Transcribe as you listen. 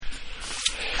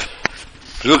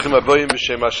Welcome to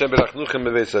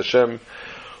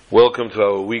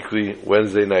our weekly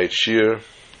Wednesday night shir,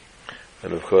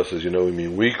 and of course, as you know, we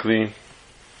mean weekly.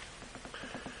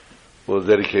 We'll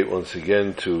dedicate once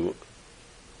again to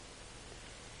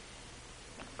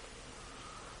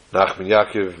Nachman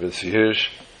Yaakov ben Sihirsh.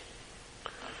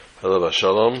 Hello,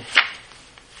 Shalom.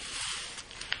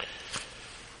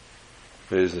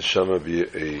 May his neshama be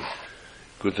a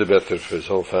good better for his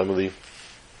whole family,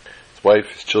 his wife,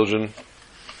 his children.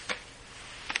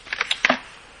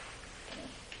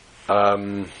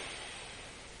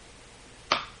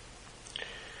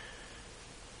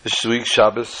 This week's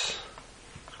Shabbos is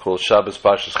called Shabbos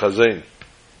Parshas Chazain.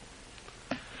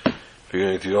 We're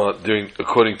going to go on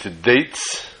according to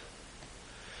dates.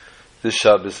 This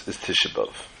Shabbos is Tisha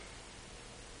B'Av.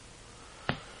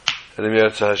 And in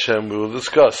Yirtzeh Hashem we will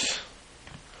discuss,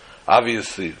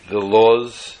 obviously, the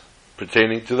laws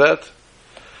pertaining to that,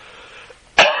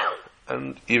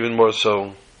 and even more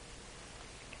so,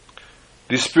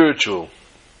 the spiritual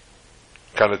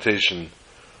connotation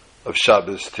of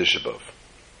Shabbos Tisha B'Av.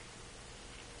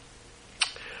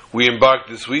 We embarked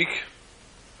this week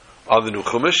on the new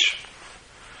Chumash,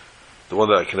 the one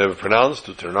that I can never pronounce,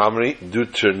 Deuteronomy,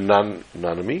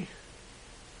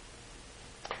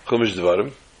 Chumash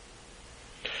Devarim,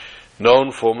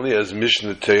 known formerly as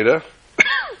Mishnah Torah.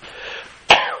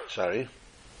 Sorry.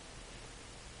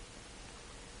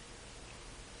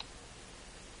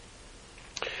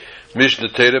 Mishnah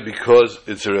Torah because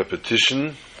it's a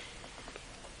repetition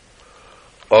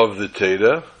of the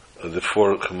Torah, of the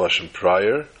four Chumashim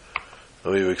prior,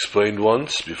 and we've explained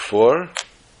once before.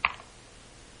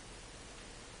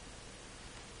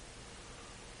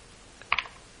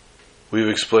 We've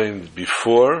explained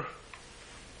before.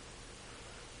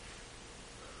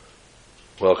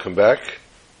 Welcome back.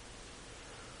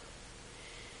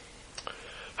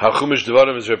 How Chumash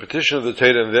Devarim is a repetition of the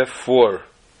Torah, and therefore,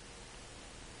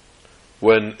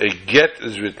 when a get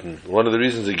is written, one of the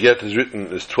reasons a get is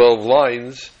written is 12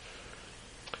 lines,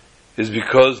 is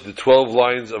because the 12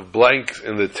 lines of blanks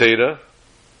in the Torah,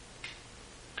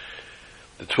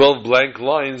 the 12 blank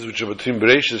lines which are between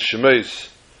Bereshis Shemais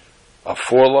are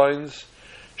 4 lines,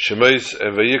 Shemais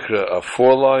and Vayikra are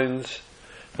 4 lines,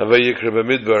 and Vayikra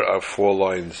Bamidbar are 4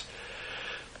 lines.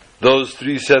 Those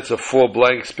 3 sets of 4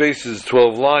 blank spaces,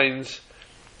 12 lines,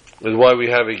 is why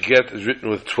we have a get is written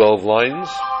with 12 lines.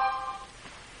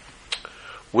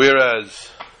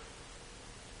 Whereas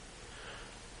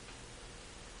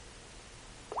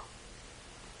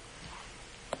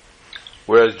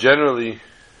generally,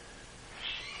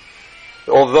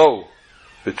 although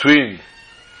between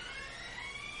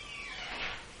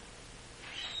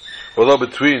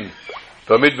Bamidbar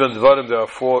and Devarim there are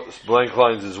 4 blank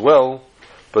lines as well,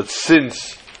 but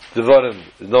since Devarim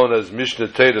is known as Mishnah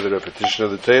Torah, the repetition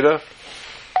of the Torah,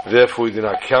 therefore we do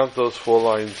not count those 4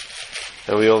 lines,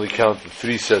 and we only count the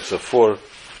 3 sets of 4,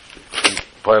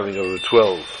 piling over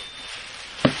 12.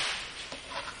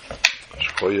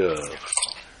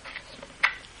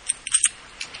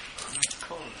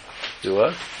 You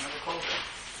what?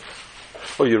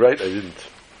 Oh, you're right, I didn't.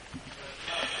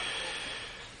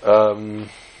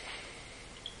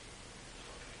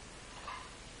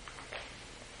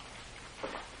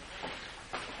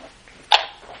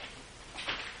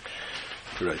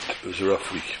 Right, it was a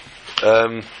rough week.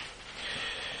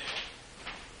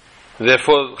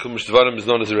 Therefore, Chumash Devarim is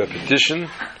known as a repetition.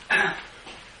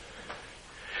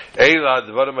 Eila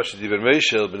Devarim Asher Diber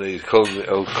Moshe El Bnei Kol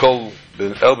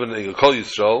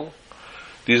Yisrael.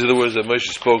 These are the words that Moshe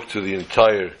spoke to the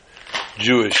entire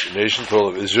Jewish nation, to all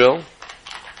of Israel.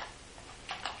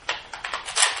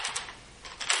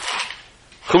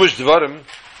 Chumash Devarim,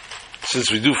 since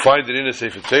we do find it in a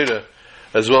Sefer Torah,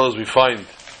 as well as we find,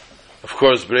 of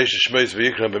course, Bereshis Shemais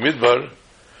Vayikra and Bamidbar,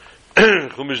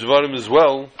 Chumash Devarim as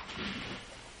well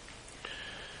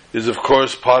is of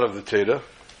course part of the Torah,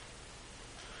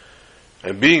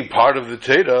 and being part of the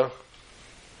Torah,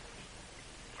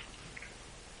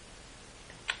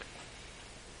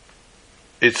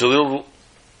 it's a little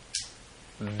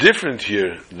different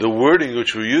here, the wording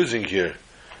which we're using here,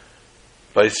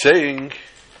 by saying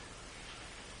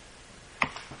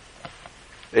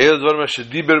that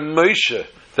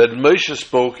Moshe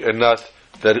spoke and not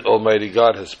that Almighty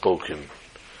God has spoken.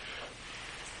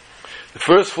 The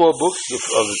first 4 books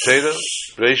of the Torah,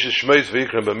 Bereshis Shemais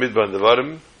Vayikra Bamidbar and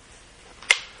Devarim,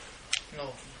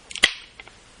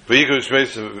 Bereshis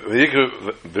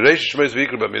Shemais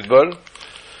Vayikra Bamidbar,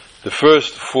 the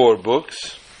first 4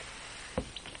 books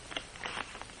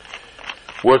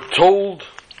were told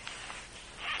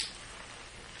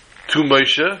to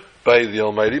Moshe by the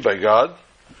Almighty, by God,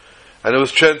 and it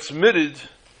was transmitted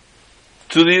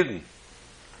to the Yidden.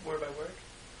 Word by word?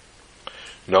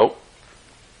 No.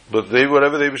 But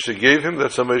whatever the Eibishter gave him,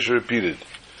 that's how Moshe repeated.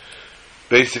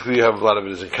 Basically, you have a lot of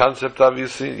it as a concept,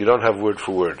 obviously. You don't have word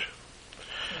for word.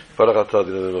 The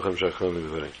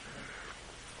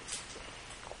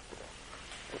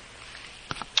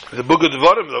book of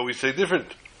Devarim, though, we say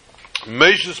different.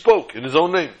 Moshe spoke in his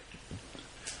own name.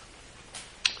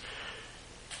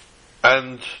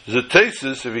 And the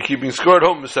thesis, if you're keeping score at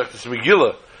home, Mesechtes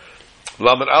Megillah,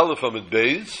 Lamed Aleph Amid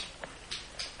Beis,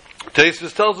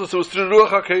 thesis tells us it was through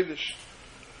Ruach HaKodesh.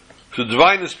 Through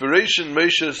divine inspiration,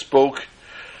 Moshe spoke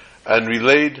and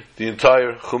relayed the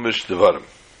entire Chumash Devarim.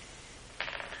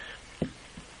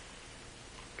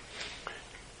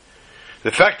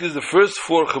 The fact is, the first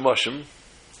 4 Chumashim,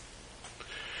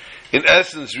 in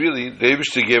essence, really, the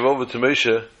Eibishter gave over to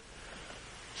Moshe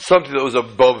something that was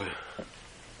above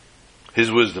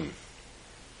his wisdom.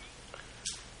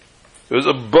 It was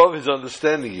above his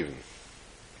understanding even.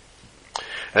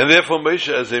 And therefore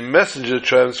Moshe, as a messenger,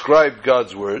 transcribed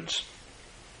God's words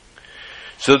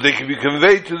so that they can be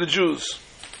conveyed to the Jews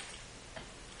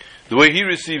the way he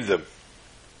received them.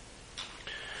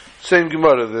 Same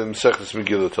Gemara that Mesechtes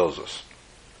Megillah tells us.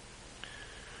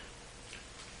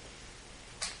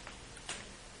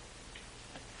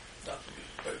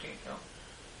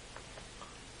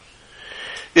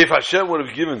 If Hashem would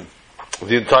have given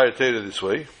the entire Torah this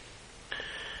way,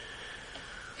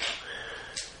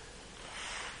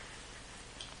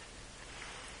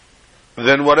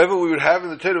 then whatever we would have in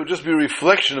the Torah would just be a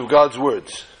reflection of God's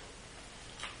words,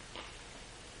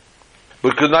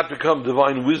 but could not become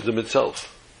divine wisdom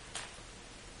itself.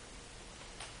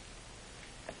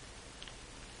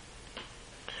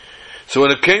 So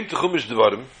when it came to Chumash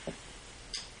Devarim,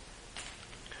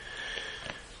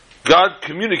 God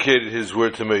communicated His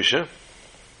word to Moshe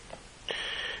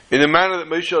in a manner that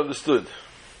Moshe understood.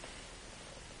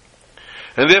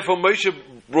 And therefore Moshe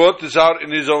brought this out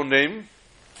in his own name,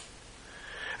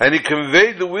 and he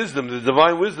conveyed the wisdom, the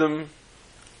divine wisdom,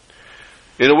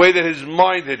 in a way that his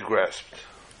mind had grasped.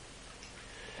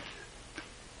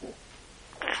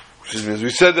 As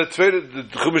we said, that the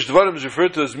Chumash Devarim is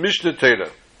referred to as Mishnah Torah,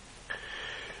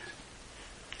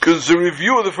 because it's a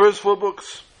review of the first 4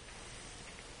 books.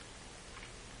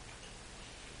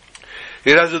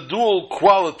 It has a dual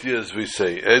quality, as we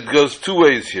say. It goes 2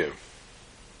 ways here.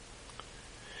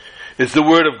 It's the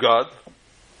Word of God,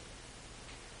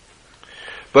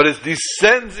 but it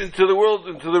descends into the world,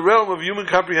 into the realm of human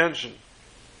comprehension.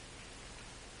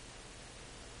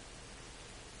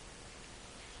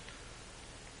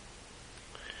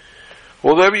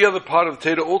 Although every other part of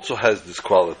Torah also has this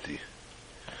quality.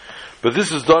 But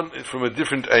this is done from a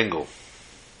different angle.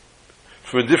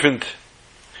 From a different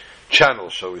channel,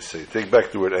 shall we say. Take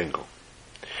back the word angle.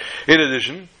 In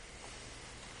addition,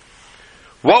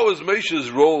 what was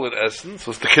Moshe's role in essence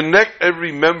was to connect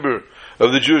every member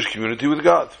of the Jewish community with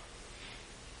God.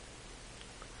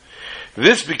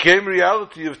 This became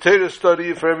reality of Torah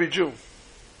study for every Jew.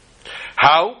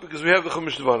 How? Because we have the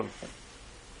Chumash Devarim.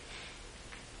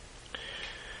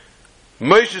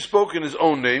 Moshe spoke in his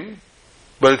own name,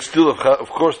 but it's still, of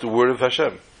course, the word of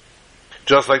Hashem,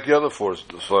 just like the other 4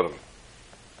 Sfarim.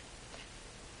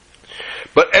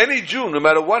 But any Jew, no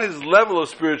matter what his level of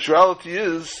spirituality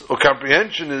is, or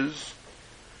comprehension is,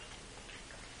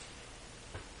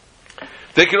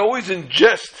 they can always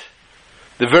ingest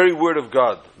the very word of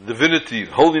God, divinity,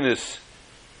 holiness,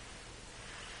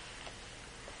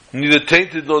 neither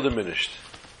tainted nor diminished.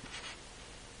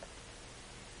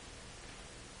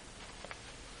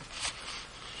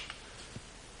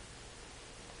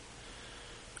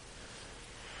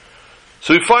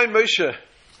 So we find Moshe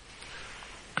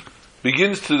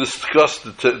begins to discuss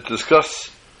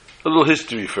a little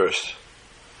history first.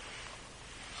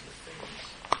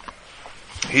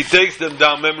 He takes them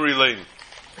down memory lane.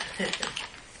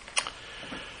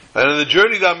 And in the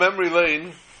journey down memory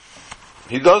lane,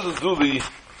 he doesn't do the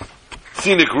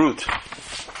scenic route.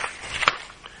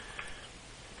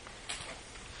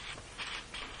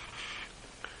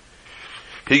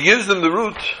 He gives them the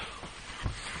route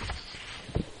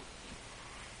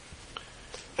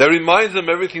that reminds them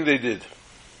everything they did.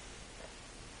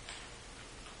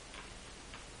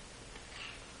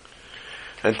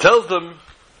 And tells them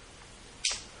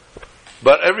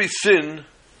about every sin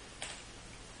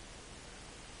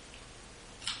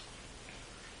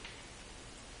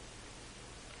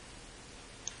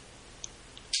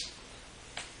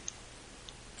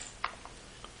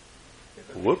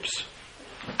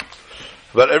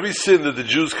about every sin that the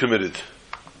Jews committed.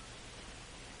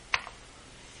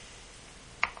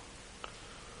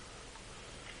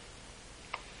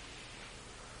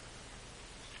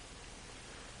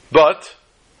 But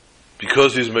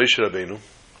because he's Moshe Rabbeinu,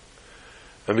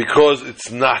 and because it's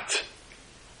not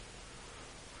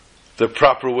the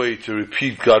proper way to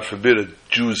repeat, God forbid, a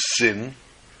Jew's sin,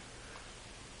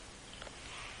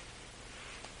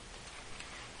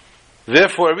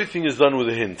 therefore everything is done with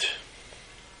a hint.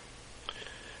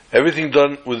 Everything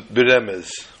done with beremez.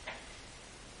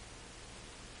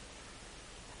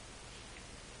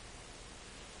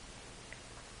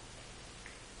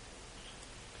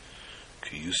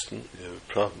 Okay, Houston, you have a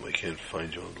problem. I can't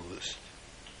find you on the list.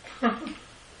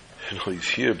 I know he's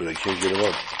here, but I can't get him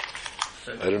up.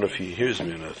 I don't know if he hears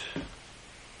me or not.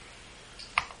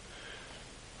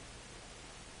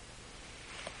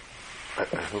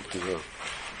 I hope he will.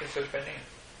 Search by name.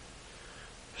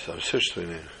 So I've searched by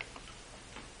name.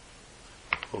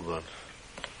 Hold on.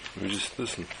 Let me just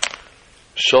listen.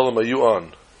 Shalom, are you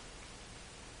on?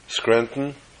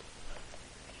 Scranton?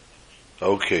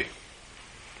 Okay.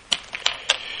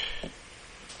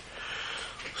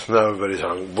 So now everybody's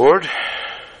on board.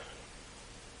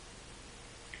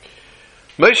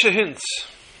 Moshe hints.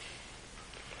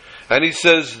 And he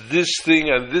says this thing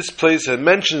and this place, and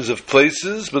mentions of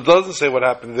places, but doesn't say what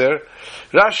happened there.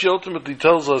 Rashi ultimately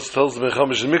tells the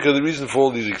Mechamish and Mikra the reason for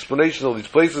all these explanations, all these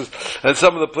places, and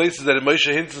some of the places that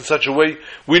Moshe hints in such a way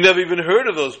we never even heard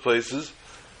of those places,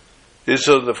 is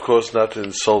so that, of course, not to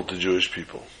insult the Jewish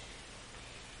people.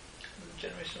 The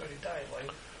generation already died. Why?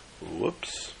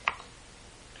 Whoops.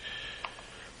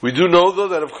 We do know, though,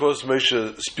 that, of course,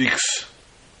 Moshe speaks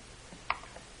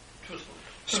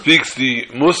the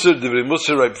Musar, the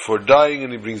Musar right before dying,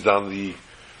 and he brings down the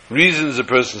reasons a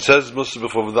person says Musar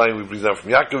before dying. We bring down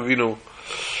from Yaakov Avinu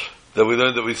that we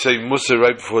learned that we say Musar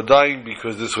right before dying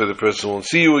because this way the person won't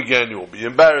see you again, you won't be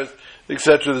embarrassed,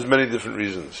 etc. There's many different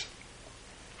reasons.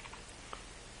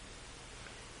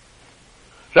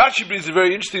 Rashi brings a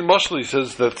very interesting mashal. He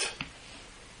says that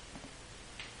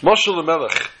mashal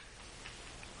lemelech,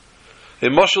 a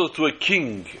mashal to a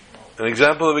king, an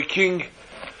example of a king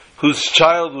whose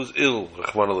child was ill,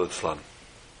 Rachmana litzlan.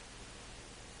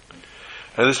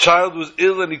 And his child was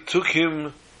ill, and he took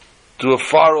him to a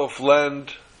far-off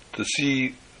land to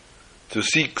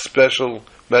seek special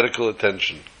medical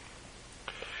attention.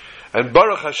 And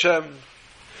Baruch Hashem,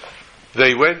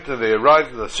 they went and they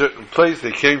arrived in a certain place.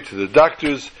 They came to the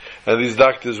doctors, and these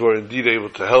doctors were indeed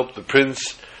able to help the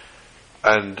prince.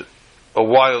 And a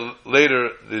while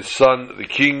later, the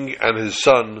king and his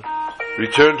son,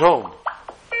 returned home.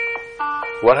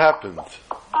 What happened?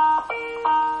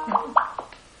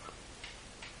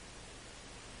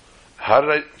 How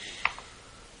did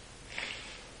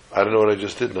I don't know what I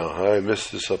just did now. I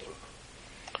messed this up.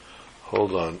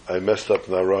 Hold on. I messed up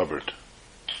now, Robert.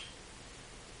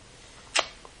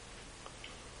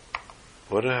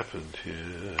 What happened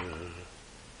here?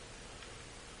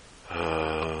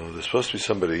 There's supposed to be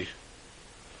somebody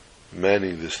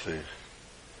manning this thing.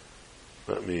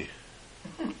 Not me.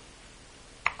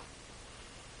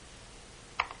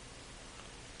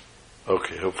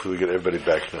 Okay, hopefully we get everybody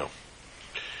back now.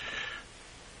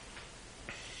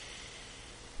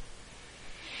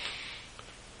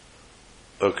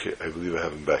 Okay, I believe I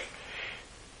have him back.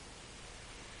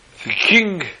 The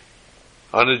king,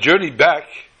 on a journey back,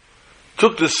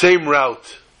 took the same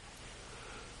route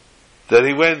that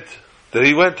he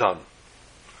went on.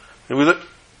 And we look.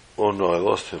 Oh no, I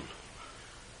lost him.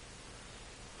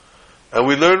 And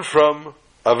we learn from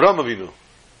Avram Avinu.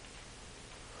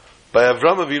 By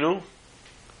Avram Avinu,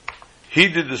 he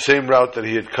did the same route that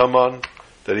he had come on,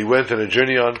 that he went on a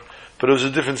journey on, but it was a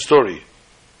different story.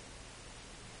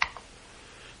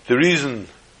 The reason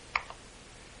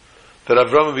that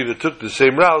Avram Avinu took the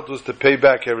same route was to pay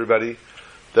back everybody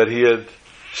that he had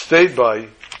stayed by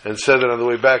and said that on the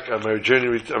way back, on my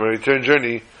return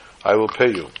journey, I will pay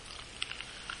you.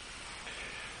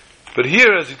 But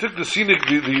here, as he took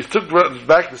he took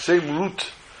back the same route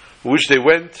which they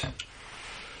went,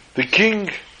 the king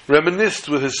reminisced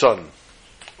with his son.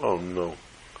 Oh no.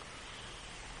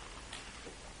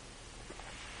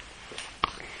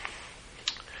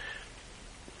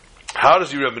 How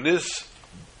does he reminisce?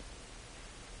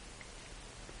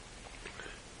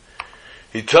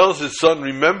 He tells his son,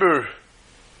 remember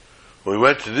when we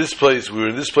went to this place, we were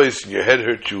in this place and your head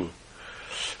hurt you.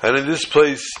 And in this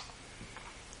place,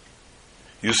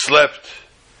 you slept.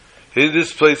 In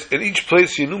this place, in each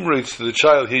place he enumerates to the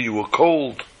child, here you were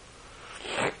cold.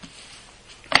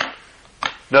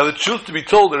 Now the truth to be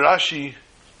told, the Rashi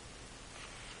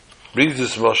brings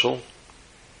this mashal,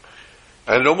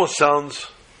 and it almost sounds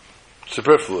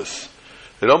superfluous.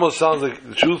 It almost sounds like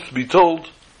the truth to be told,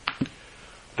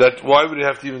 that why would he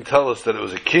have to even tell us that it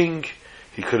was a king?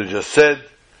 He could have just said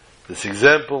this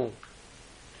example.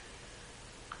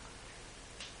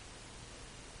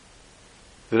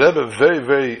 the Rebbe, very,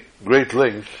 very great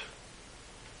length,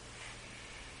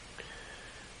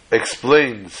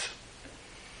 explains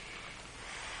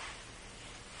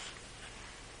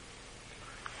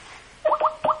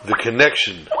the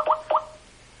connection.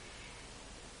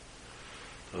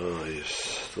 Oh, you're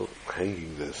still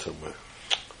hanging there somewhere.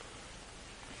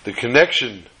 The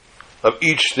connection of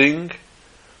each thing,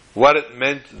 what it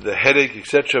meant, the headache,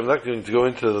 etc. I'm not going to go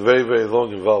into the very, very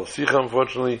long involved sikha,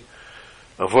 unfortunately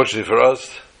for us,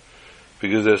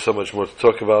 because there's so much more to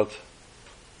talk about.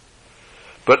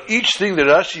 But each thing that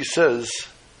Rashi says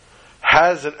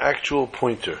has an actual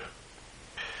pointer,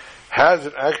 has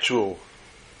an actual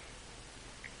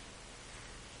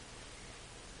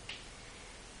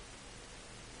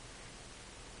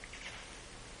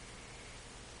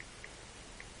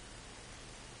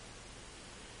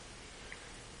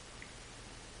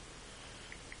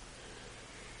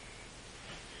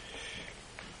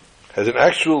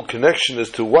connection as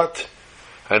to what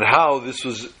and how this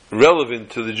was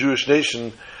relevant to the Jewish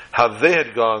nation, how they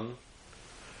had gone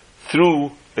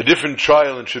through a different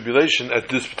trial and tribulation at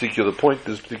this particular point,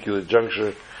 this particular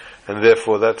juncture, and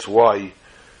therefore that's why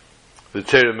the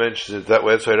Torah mentions it that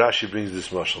way. That's why Rashi brings this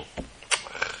mashal.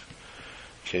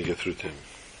 Can't get through to him.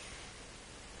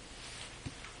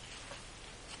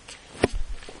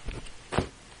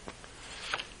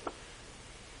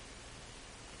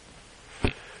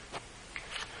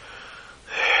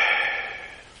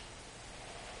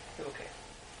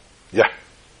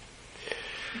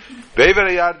 Be'er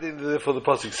Yarden, therefore the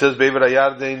pasuk says, Be'er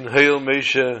Yarden, Hail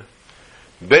Meisha,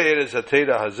 Be'er es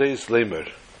Atera Hazeis Leimer.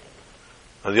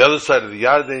 On the other side of the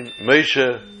Yarden,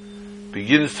 Meisha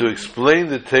begins to explain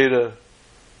the Torah,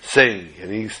 saying,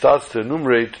 and he starts to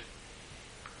enumerate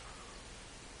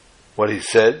what he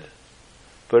said,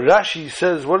 but Rashi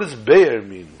says, what does Be'er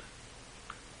mean?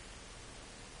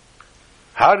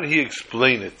 How did he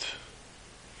explain it?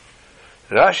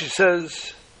 Rashi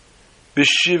says,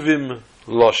 B'shivim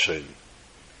Loshen,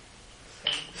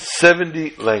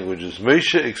 70 languages.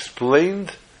 Moshe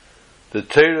explained the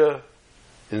Torah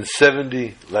in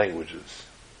 70 languages.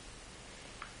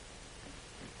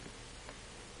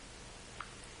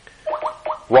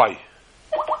 Why?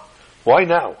 Why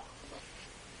now?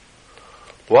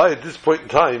 Why at this point in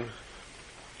time?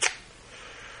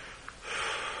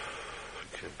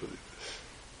 I can't believe this.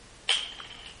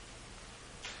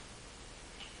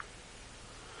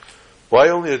 Why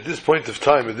only at this point of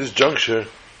time, at this juncture,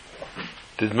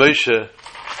 did Moshe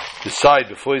decide,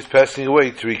 before he's passing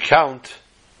away, to recount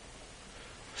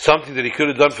something that he could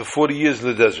have done for 40 years in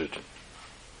the desert?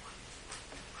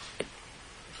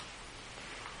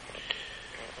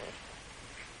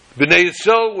 Bnei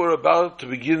Yisrael were about to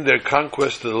begin their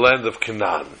conquest of the land of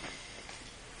Canaan.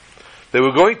 They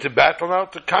were going to battle now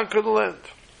to conquer the land.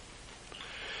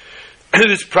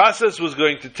 This process was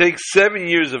going to take 7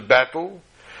 years of battle,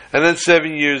 and then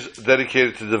 7 years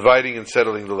dedicated to dividing and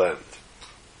settling the land.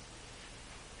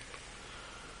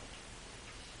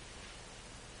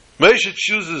 Moshe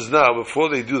chooses now, before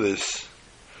they do this,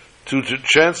 to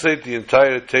translate the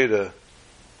entire Torah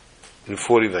in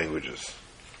 40 languages.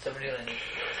 70 languages.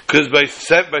 Because by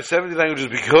 70 languages,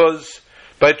 because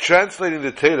by translating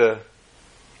the Torah,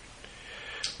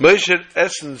 Moshe in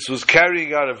essence was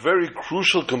carrying out a very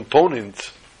crucial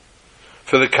component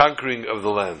for the conquering of the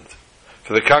land,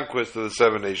 for the conquest of the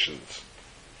 7 nations.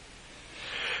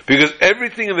 Because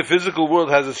everything in the physical world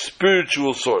has a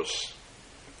spiritual source.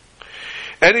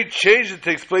 Any change that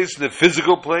takes place in the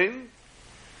physical plane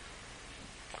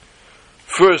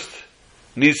first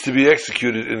needs to be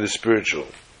executed in the spiritual.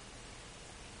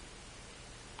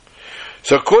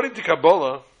 So according to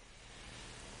Kabbalah,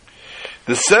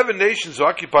 the 7 nations who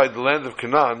occupied the land of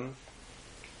Canaan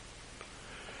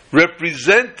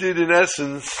represented in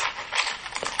essence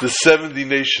the 70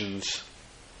 nations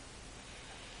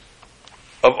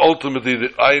of ultimately the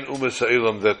Ayin Umas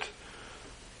Ha'ilam that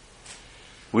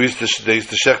they used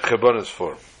to shech Kabbanas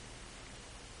for.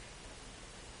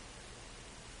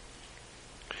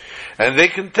 And they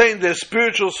contain their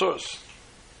spiritual source.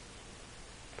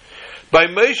 By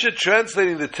Moshe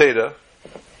translating the Torah,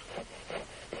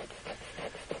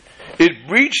 it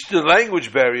breached the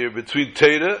language barrier between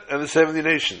Torah and the 70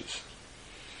 nations.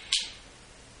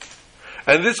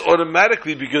 And this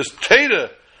automatically, because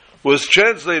Torah was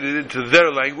translated into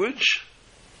their language,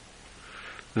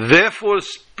 therefore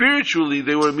spiritually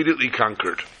they were immediately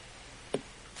conquered.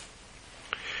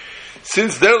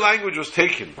 Since their language was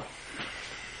taken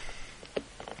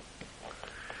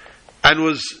and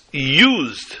was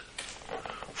used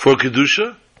for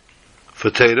Kedusha, for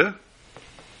Torah,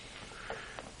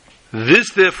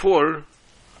 this therefore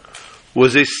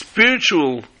was a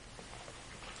spiritual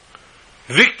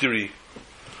victory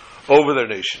over their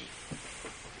nation.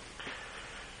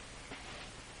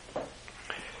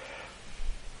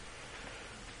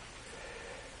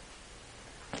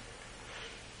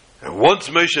 And once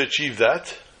Moshe achieved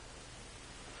that,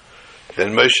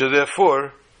 then Moshe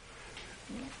therefore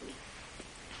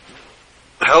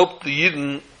helped the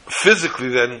Yidden physically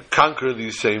then conquer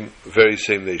these very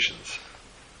same nations.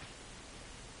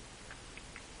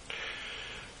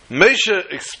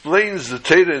 Moshe explains the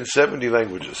Torah in 70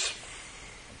 languages.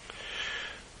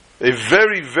 A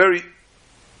very, very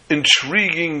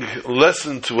intriguing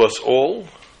lesson to us all,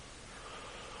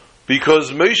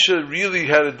 because Moshe really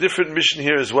had a different mission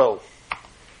here as well.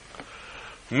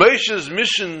 Moshe's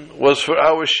mission was for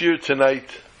our shir tonight,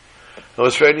 and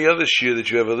was for any other shir that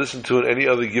you ever listened to in any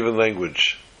other given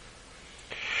language.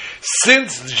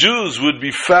 Since Jews would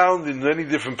be found in many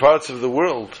different parts of the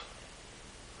world,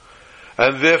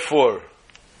 and therefore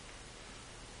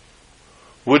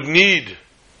would need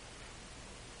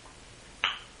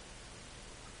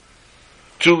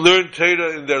to learn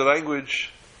Torah in their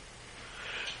language,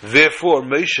 therefore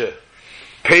Moshe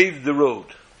paved the road.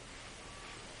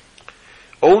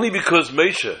 Only because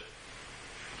Moshe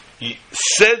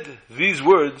said these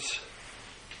words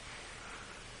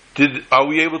are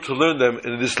we able to learn them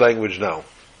in this language now.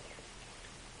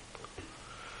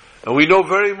 And we know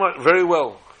very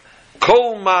well,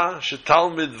 Kol ma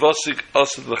shetalmid vosik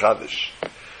asad l'chadish.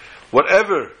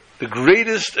 Whatever the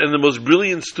greatest and the most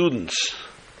brilliant students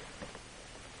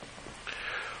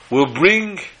will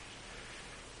bring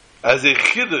as a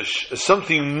chiddush, as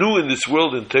something new in this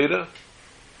world in Torah,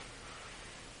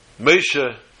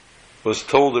 Moshe was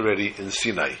told already in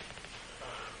Sinai.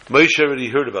 Moshe already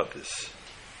heard about this.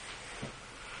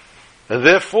 And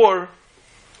therefore,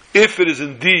 if it is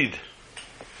indeed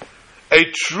a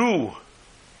true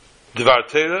Dvar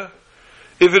Torah,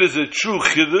 if it is a true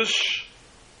Chiddush,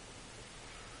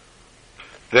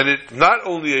 then it's not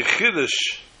only a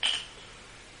Chiddush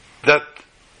that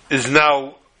is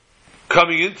now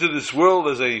coming into this world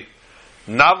as a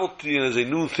novelty and as a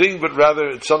new thing, but rather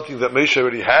it's something that Moshe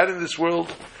already had in this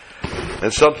world,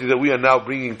 and something that we are now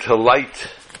bringing to light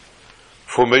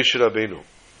for Moshe Rabbeinu.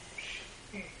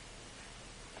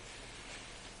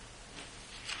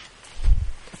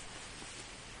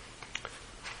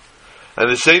 And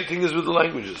the same thing is with the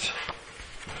languages.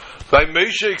 By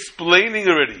Moshe explaining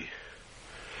already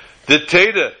the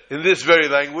Torah in this very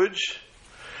language,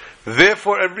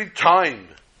 therefore every time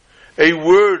a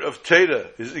word of Torah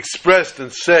is expressed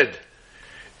and said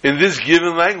in this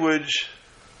given language,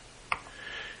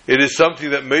 it is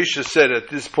something that Moshe said at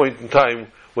this point in time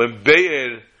when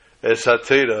Be'er es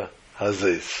HaTorah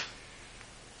hazes.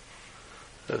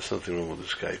 There's something wrong with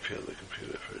the Skype here on the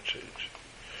computer for a change.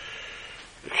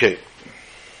 Okay.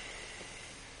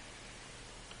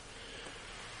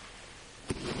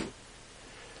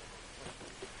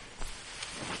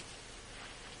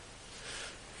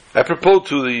 Apropos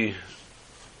to the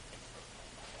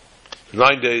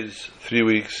 9 days, 3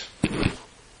 weeks,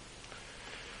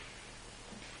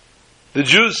 the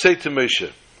Jews say to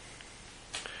Moshe,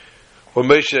 or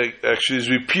Moshe actually is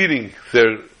repeating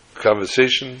their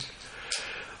conversation,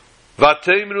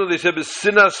 Vateimnu, they said,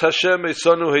 "B'sinas Hashem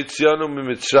esanu heitzianu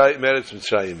meretz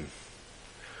Mitzrayim."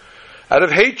 Out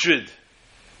of hatred,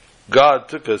 God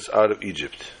took us out of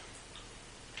Egypt.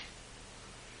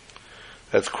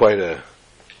 That's quite a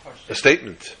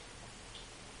statement.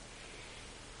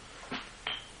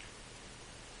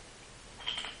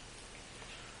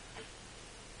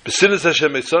 B'sinas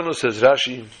Hashem esanu, says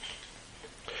Rashi,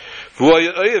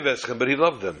 V'hu oyev eschem, but he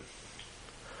loved them.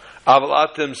 Aval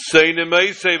atem seinem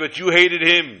eisei, but you hated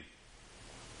him.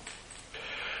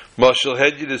 Mashal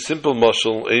Hedjid, a simple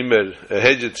mashal, Eimer, a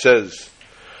Hedjid says,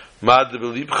 Mad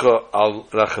belibcha al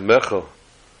rachamecha,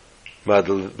 mad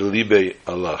belibei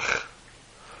alach.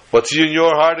 What's in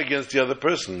your heart against the other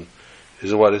person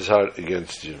is what is heart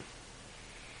against you.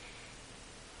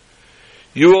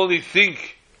 You only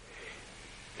think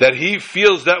that he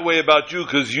feels that way about you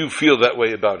because you feel that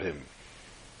way about him.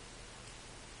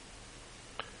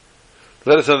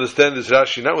 Let us understand this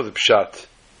Rashi not with a pshat,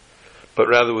 but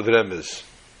rather with remez.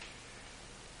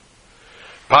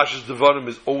 Pashas Devarim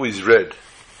is always read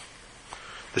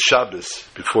the Shabbos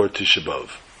before Tisha B'Av.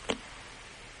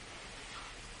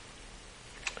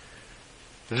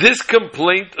 This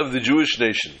complaint of the Jewish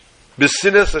nation,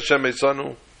 B'sinas Hashem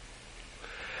Esanu,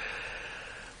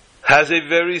 has a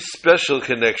very special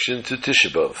connection to Tisha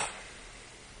B'Av.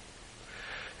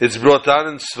 It's brought on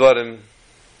in Svarim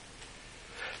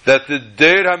that the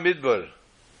Deir HaMidbar,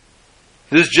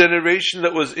 this generation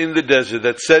that was in the desert,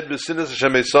 that said, B'sinas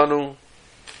Hashem Esanu,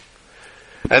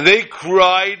 and they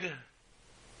cried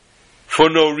for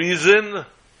no reason.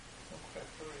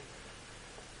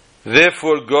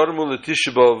 Therefore, Gormu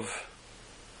L'Tisha B'Av,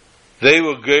 they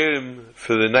were gerim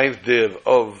for the 9th day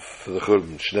of for the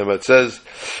Churban. Shneimar, it says,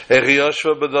 Echi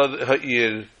Yoshva B'Dad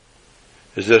Ha'ir,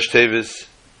 Zesh Tevis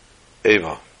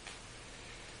Eva.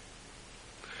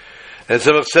 And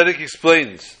Tzemach Tzedek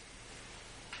explains,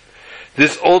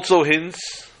 this also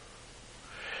hints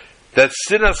that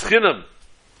Sinas Chinam,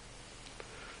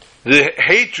 the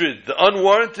hatred, the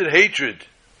unwarranted hatred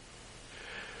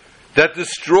that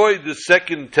destroyed the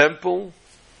second temple,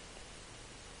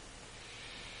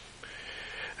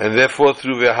 and therefore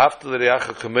through Ve'ahavta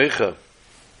L'Reacha Kamecha,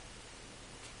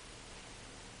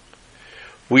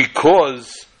 we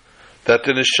cause that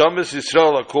the Neshamas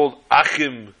Yisrael are called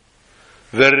Achim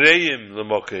Ve'Reim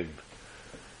L'Mokim,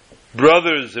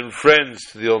 brothers and friends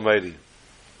to the Almighty.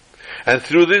 And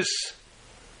through this,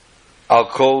 Al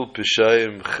Kol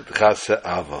Pishayim Chase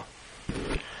Ava,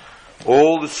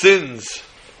 all the sins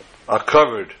are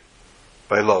covered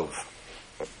by love.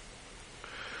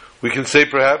 We can say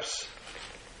perhaps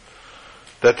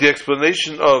that the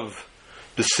explanation of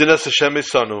B'sinas Hashem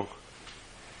Esanu,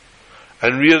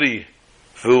 and really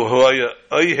V'uhaya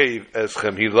Oyhev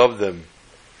Eschem, he loved them.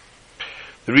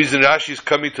 The reason Rashi is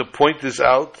coming to point this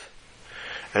out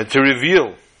and to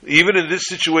reveal, even in this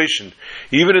situation,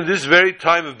 even in this very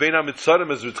time of Bein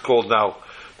HaMitzarim, as it's called now,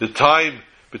 the time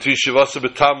between Shavasa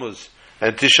B'Tammuz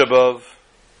and Tisha B'Av,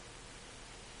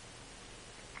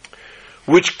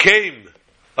 which came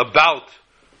about,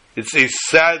 it's a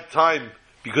sad time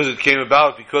because it came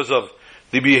about because of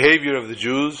the behavior of the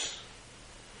Jews,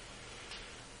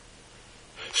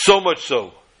 so much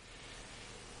so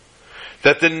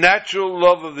that the natural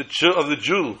love of the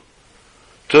Jew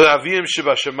to the Avim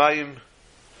Shebashamayim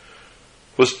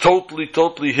was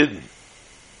totally hidden.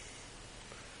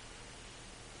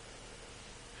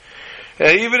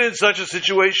 And even in such a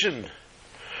situation,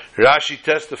 Rashi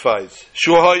testifies,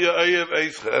 Shuhaya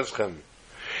Ayev Eschem,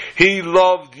 he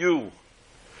loved you.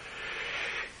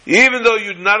 Even though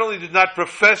you not only did not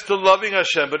profess to loving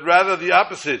Hashem, but rather the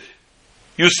opposite.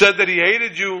 You said that he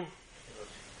hated you.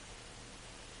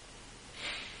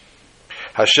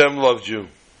 Hashem loved you.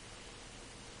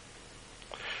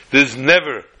 There's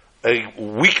never a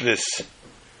weakness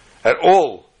at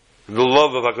all in the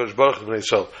love of HaKadosh Baruch Hu and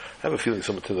Yisrael. I have a feeling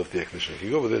someone turned off the air conditioner. Can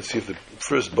you go over there and see if the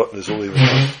first button is all even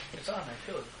on? It's on, I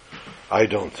feel it. I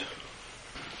don't.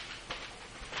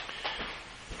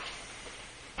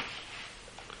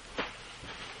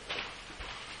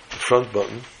 The front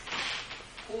button.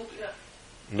 Oh, yeah.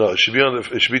 No, it should be on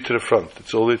the. It should be to the front.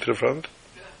 It's all the way to the front.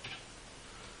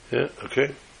 Yeah.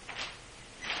 Okay.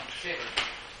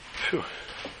 Phew.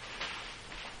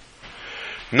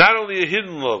 Not only a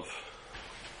hidden love,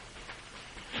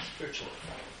 Spiritual.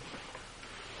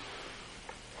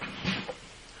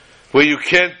 where you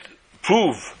can't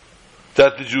prove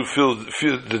that the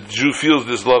Jew feels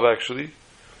this love actually.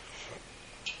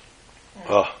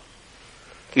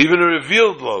 Even a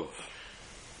revealed love.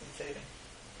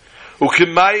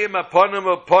 Ukimayim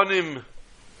aponim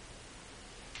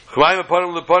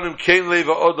leponim kein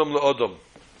leva odom leodom.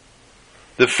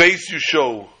 The face you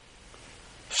show,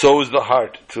 so is the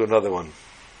heart to another one.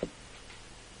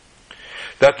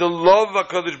 That the love of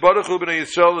HaKadosh Baruch Hu b'nai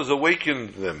Yisrael has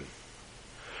awakened them.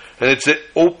 And it's an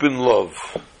open love.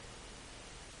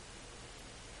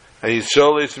 And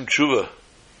Yisrael esim tshuva,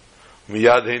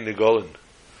 miyad hein negolin.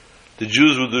 The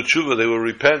Jews will do tshuva, they will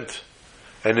repent,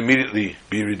 and immediately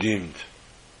be redeemed.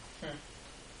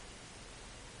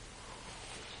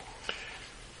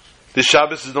 This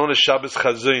Shabbos is known as Shabbos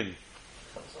Chazain.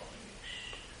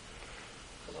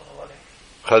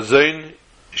 Chazain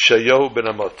Yeshayahu ben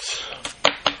Amoz.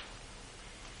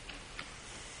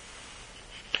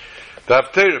 The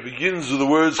Haftarah begins with the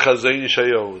words Chazain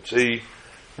Yeshayahu. It's a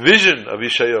vision of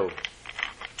Yeshayahu.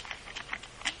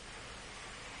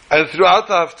 And throughout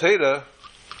the Haftarah,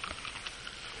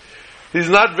 he's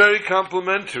not very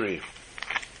complimentary.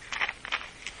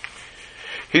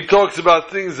 He talks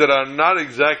about things that are not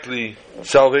exactly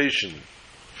salvation,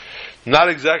 not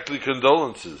exactly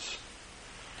condolences.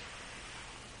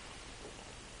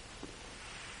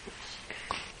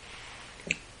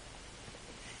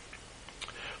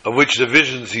 Of which the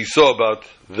visions he saw about,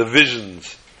 the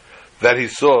visions that he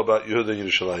saw about Yehuda and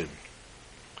Yerushalayim.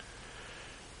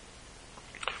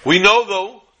 We know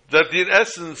though, that in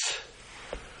essence,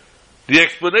 the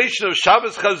explanation of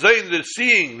Shabbos Chazain, the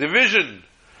seeing, the vision,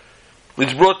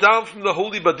 is brought down from the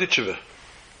holy Berditchever.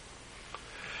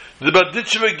 The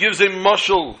Berditchever gives a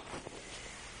mashal.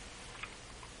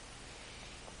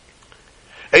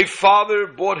 A father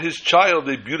bought his child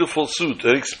a beautiful suit,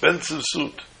 an expensive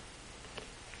suit.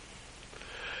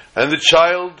 And the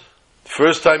child,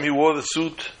 first time he wore the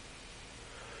suit,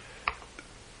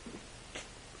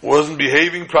 wasn't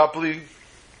behaving properly,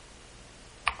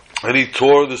 and he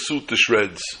tore the suit to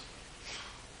shreds.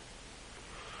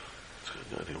 What's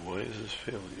going on here? Why is this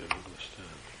failing? I don't understand.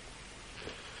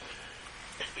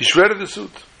 He shredded the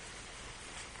suit.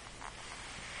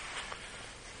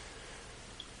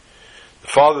 The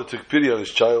father took pity on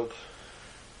his child,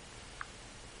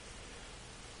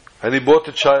 and he bought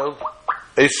the child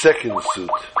a second suit.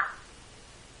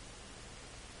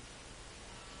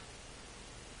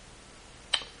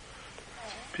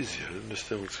 Busy, I don't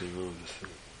understand what's going on with this thing.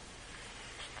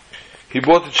 He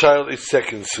bought the child a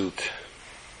second suit,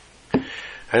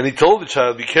 and he told the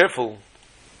child, "Be careful."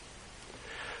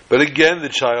 But again, the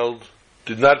child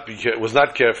was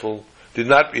not careful, did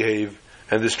not behave,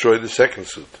 and destroyed the second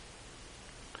suit.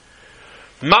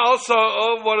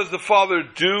 Ma'aseh, what does the father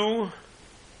do?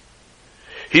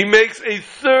 He makes a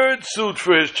third suit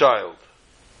for his child,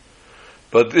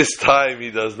 but this time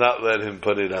he does not let him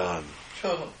put it on.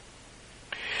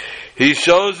 He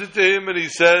shows it to him and he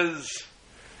says,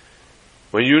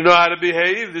 "When you know how to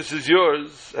behave, this is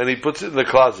yours," and he puts it in the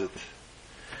closet.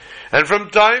 And from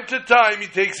time to time he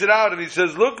takes it out and he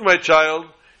says, "Look, my child,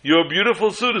 your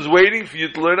beautiful suit is waiting for you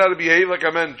to learn how to behave like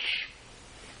a mensch."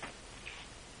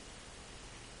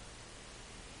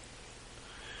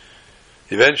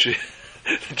 Eventually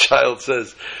the child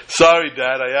says, "Sorry,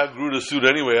 Dad, I outgrew the suit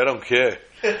anyway, I don't care."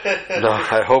 No,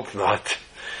 I hope not.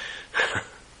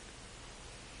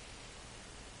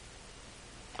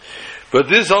 But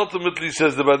this ultimately,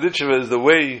 says the Berditchever, is the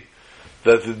way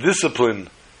that the discipline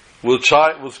will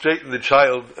straighten the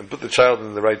child and put the child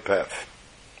in the right path.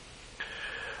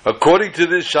 According to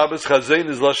this, Shabbos Chazain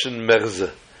is Lashon Merze.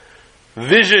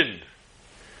 Vision.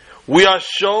 We are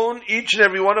shown, each and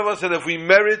every one of us, and if we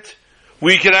merit,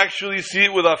 we can actually see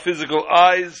it with our physical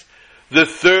eyes. The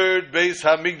third Beis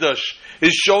Hamikdash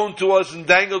is shown to us and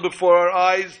dangled before our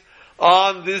eyes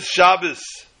on this Shabbos.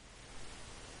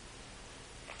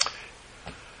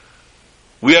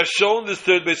 We are shown this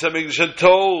third Beis Hamikdash and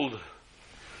told,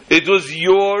 it was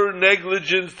your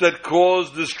negligence that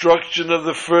caused destruction of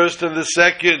the first and the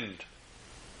second.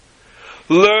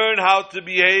 Learn how to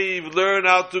behave, learn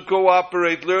how to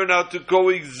cooperate, learn how to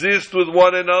coexist with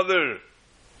one another,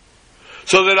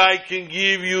 so that I can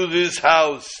give you this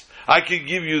house, I can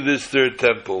give you this third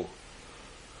temple,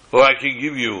 or I can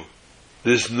give you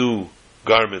this new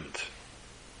garment.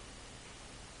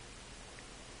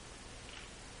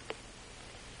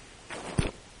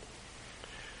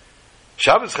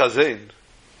 Shabbos Chazain,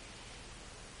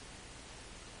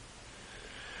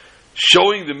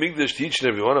 showing the Mikdash to each and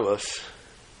every one of us.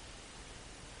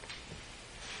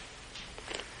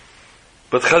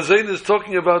 But Chazain is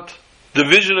talking about the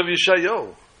vision of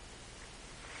Yeshayahu.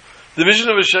 The vision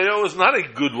of Yeshayahu is not a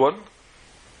good one.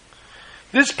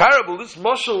 This parable, this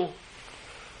mashal,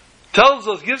 tells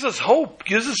us, gives us hope,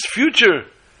 gives us future,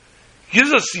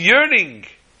 gives us yearning,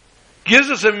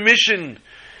 gives us a mission,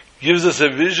 gives us a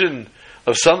vision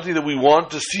of something that we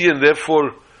want to see, and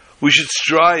therefore we should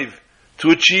strive to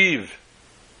achieve.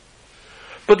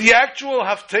 But the actual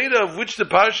Haftarah of which the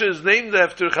Parsha is named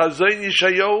after, Chazain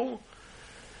Yeshayahu,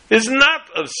 is not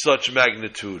of such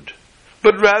magnitude,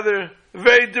 but rather a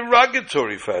very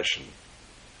derogatory fashion.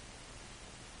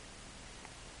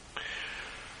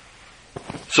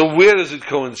 So where does it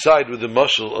coincide with the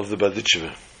mashal of the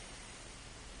Berditchever?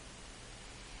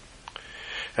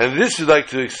 And this I'd like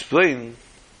to explain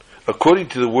according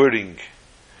to the wording,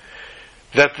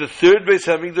 that the third Beis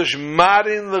Hamikdash,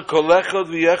 Marin lekolechad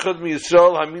v'yechad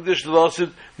miYisrael Hamikdash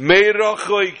l'osid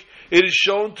meirochoik, it is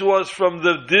shown to us from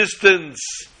the distance.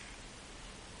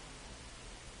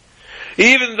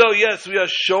 Even though, yes, we are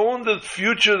shown the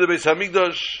future of the Beis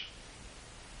Hamikdash,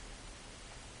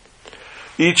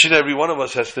 each and every one of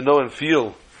us has to know and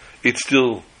feel it's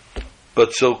still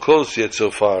but so close yet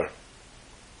so far.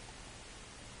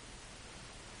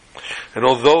 And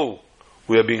although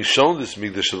we are being shown this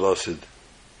Mikdash al-Asid,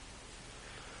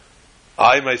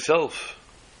 I myself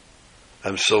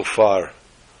am so far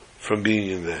from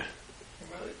being in there.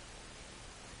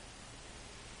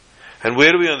 And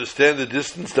where do we understand the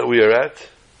distance that we are at?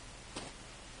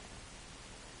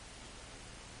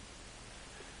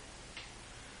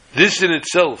 This in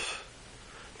itself,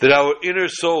 that our inner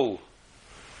soul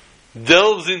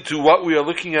delves into what we are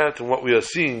looking at and what we are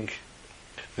seeing,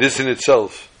 this in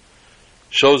itself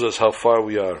shows us how far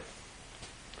we are.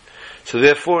 So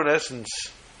therefore, in essence,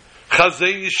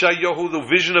 Chazain Yeshayahu, the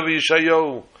vision of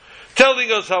Yeshayahu,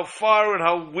 telling us how far and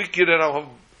how wicked and how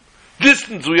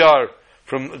distant we are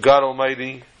from God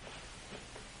Almighty.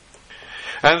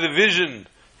 And the vision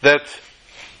that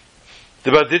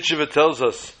The Berditchever tells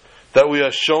us that we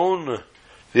are shown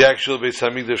the actual Beis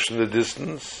Hamikdash from the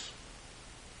distance.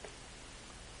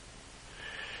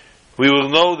 We will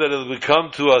know that it will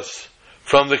come to us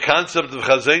from the concept of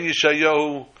Chazen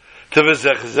Yeshayahu to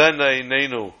V'zechzena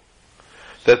Einenu,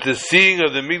 that the seeing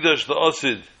of the Mikdash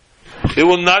L'Osid, it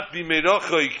will not be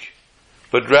Meirochoik,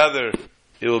 but rather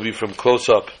it will be from close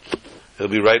up. It will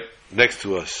be right next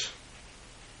to us.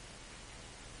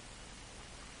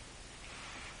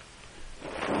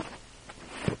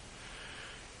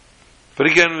 But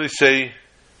again, we say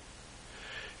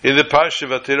in the parsha,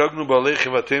 "Vaterognu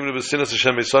ba'aleichem vatemnu b'sinas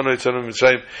Hashem esanu etzanu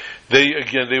Mitzrayim,"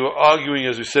 they were arguing,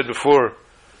 as we said before,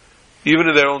 even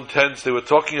in their own tents, they were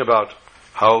talking about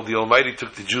how the Almighty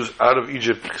took the Jews out of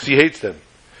Egypt because He hates them.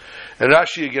 And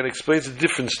Rashi again explains a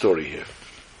different story here.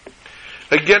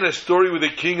 Again, a story with a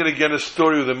king, and again a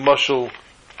story with a mashal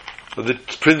of the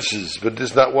princes, but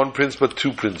there's not one prince, but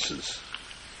two princes.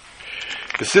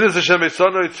 B'sinas Hashem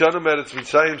esanu etzanu meretz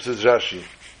Mitzrayim, says Rashi.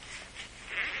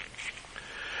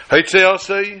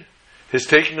 Haitzei is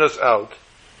taking us out.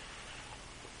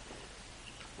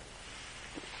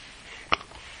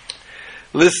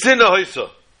 L'sina hoisa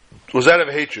was out of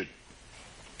hatred.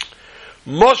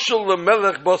 Moshel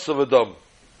lemelech basav adam.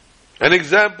 An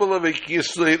example of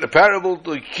a parable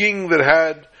to a king that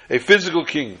had a physical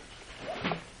king,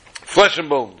 flesh and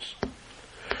bones.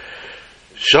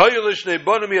 Shayelish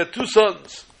neibanim, he had two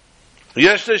sons.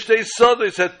 Yeshlesh tei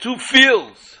sados, had two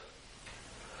fields.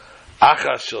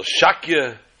 Achas shel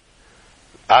Shakya,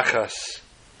 Achas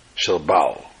shel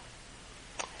Baal.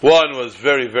 One was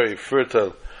very, very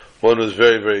fertile. One was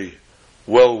very, very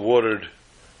well watered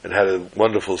and had a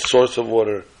wonderful source of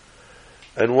water.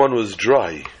 And one was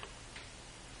dry.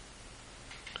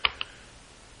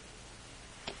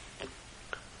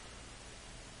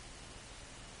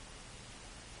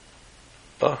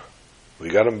 We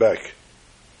got him back.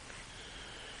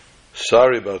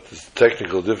 Sorry about this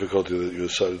technical difficulty that you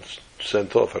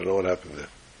sent off. I don't know what happened there.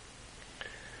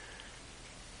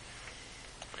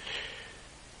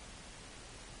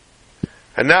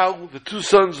 And now the two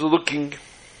sons are looking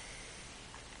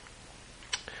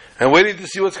and waiting to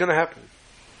see what's going to happen.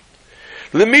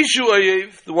 Lemishu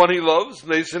Ayev, the one he loves,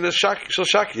 Neisen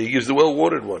Shaki, he gives the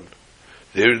well-watered one.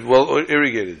 They're well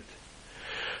irrigated.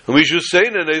 Lemishu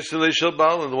Seina, Neisen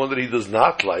Shabal, and the one that he does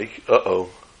not like,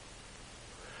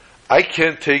 I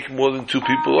can't take more than two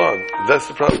people on. That's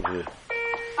the problem here.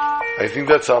 I think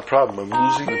that's our problem. I'm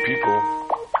losing the people.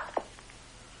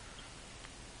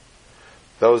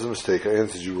 That was a mistake. I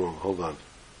answered you wrong. Hold on.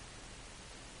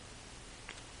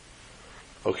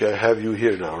 Okay, I have you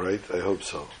here now, right? I hope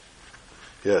so.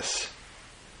 Yes.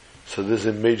 So there's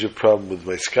a major problem with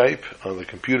my Skype on the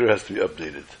computer. It has to be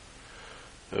updated.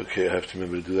 Okay, I have to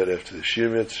remember to do that after the Shir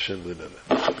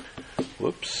Mitzvah.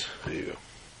 Whoops. There you go.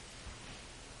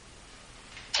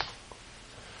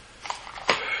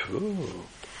 Ooh.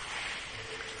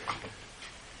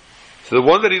 So the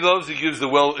one that he loves, he gives the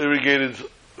well-irrigated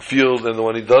field, and the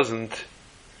one he doesn't,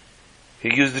 he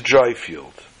gives the dry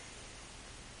field.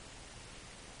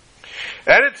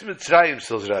 Eretz Mitzrayim,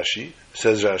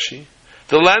 says Rashi,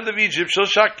 the land of Egypt, Shel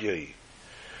Shakyai,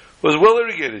 was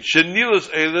well-irrigated. Shenilas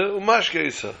Eile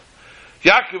Umashkeisa.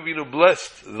 Yaakov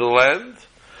blessed the land,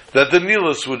 that the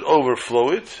Nilus would overflow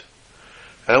it,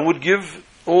 and would give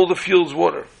all the fields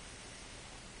water.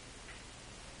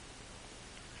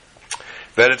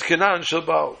 That it's Canaan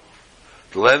Shabal.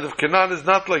 The land of Canaan is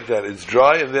not like that. It's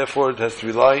dry, and therefore it has to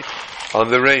rely on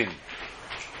the rain.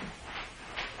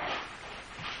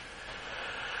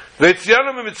 He took us out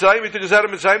of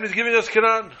Mitzrayim, he's giving us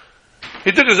Canaan.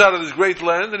 He took us out of this great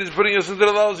land, and he's putting us into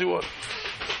the lousy one.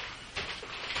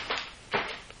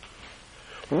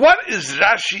 What is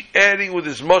Rashi adding with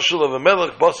this mashal of a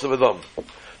melech basav adam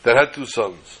that had two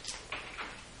sons?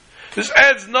 This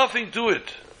adds nothing to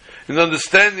it in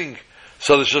understanding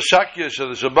Shal Shakya, Shal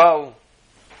Shabal.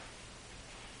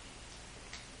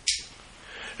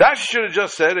 Rashi should have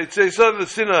just said, "It's a son of the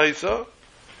sinah."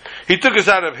 He took us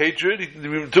out of hatred.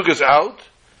 He took us out.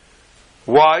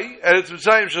 Why? Eretz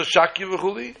Mitzrayim Shal Shakya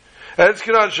v'chuli. Eretz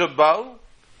Canaan Shabal.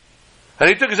 And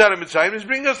he took us out of Mitzrayim. He's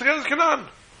bringing us to Canaan.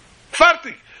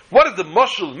 Fartik. What is the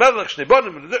mashal melech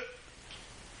shnebanim?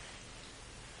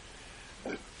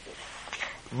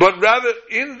 But rather,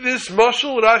 in this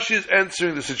mashal, Rashi is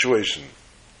answering the situation.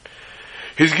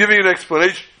 He's giving an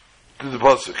explanation to the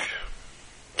pasuk.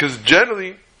 Because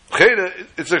generally,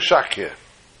 it's a shakya.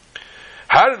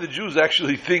 How did the Jews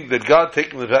actually think that God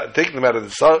taking them out of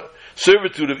the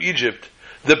servitude of Egypt,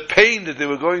 the pain that they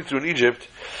were going through in Egypt,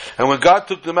 and when God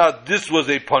took them out, this was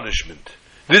a punishment.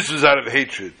 This was out of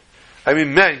hatred. I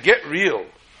mean, man, get real.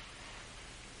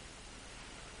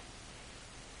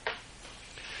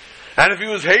 And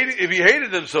if he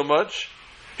hated them so much,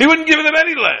 he wouldn't give them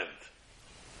any land.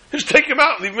 He'd just take them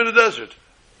out and leave them in the desert.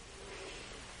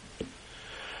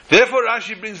 Therefore,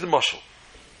 Rashi brings the mashal.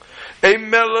 A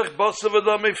melech basav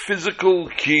adam, a physical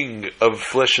king of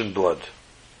flesh and blood,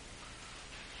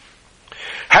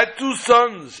 had 2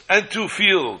 sons and 2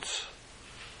 fields.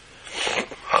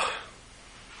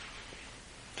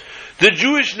 The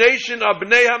Jewish nation are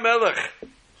Bnei HaMelech.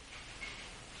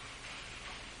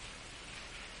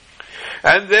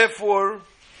 And therefore,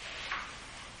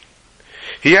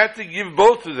 he had to give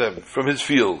both of them from his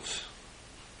fields.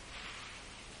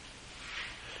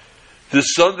 The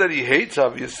son that he hates,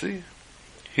 obviously,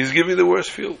 he's giving the worst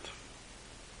field.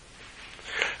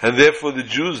 And therefore the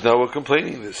Jews now are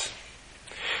complaining this.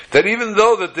 That even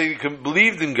though that they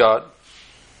believed in God,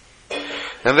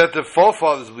 and that their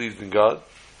forefathers believed in God,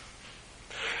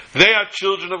 they are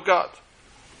children of God.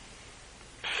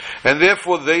 And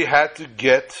therefore they had to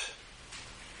get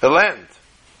a land.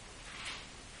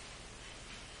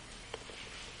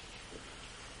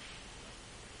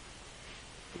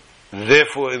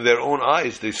 Therefore, in their own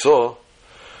eyes, they saw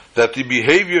that the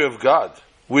behavior of God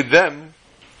with them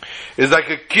is like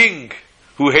a king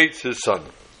who hates his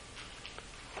son,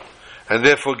 and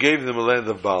therefore gave them a land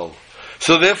of Baal.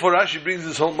 So therefore Rashi brings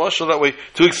this whole mashal that way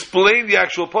to explain the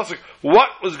actual pasuk.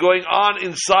 What was going on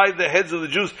inside the heads of the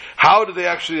Jews? How did they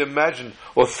actually imagine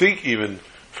or think even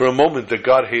for a moment that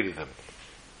God hated them?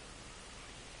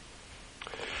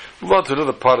 Move on to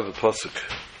another part of the pasuk.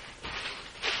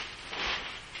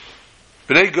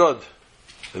 Bnei Gad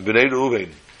and Bnei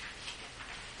Reuven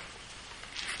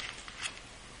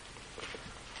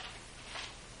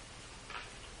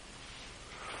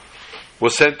were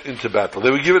sent into battle.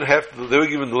 They were given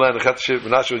the land of Chatshir.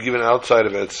 Menashe was given outside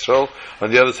of Eretz Yisrael,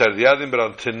 on the other side of the Yarden, but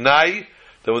on Tanai,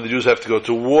 that when the Jews have to go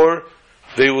to war,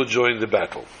 they will join the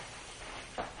battle.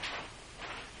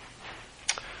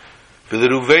 V'le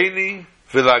Reuveni,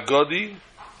 v'le Gadi,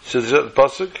 says the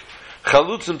pasuk,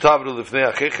 Chalutzim tavru lifnei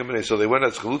achechem. So they went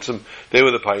as chalutzim. They were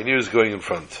the pioneers going in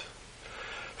front.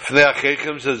 Fnei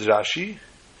achechem, says Rashi.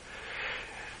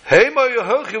 They were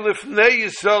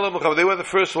the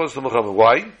first ones to Muhammad.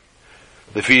 Why?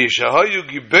 They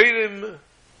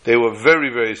were very,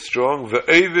 very strong.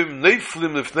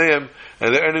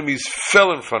 And their enemies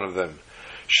fell in front of them.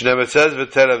 It says,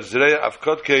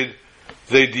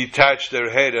 they detached their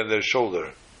head and their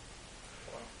shoulder.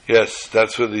 Yes,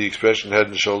 that's where the expression head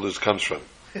and shoulders comes from.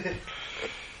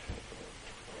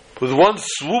 With one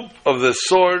swoop of the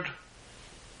sword,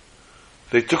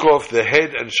 they took off the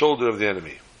head and shoulder of the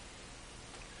enemy.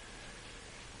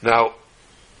 Now,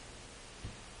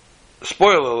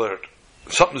 spoiler alert,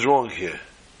 something's wrong here.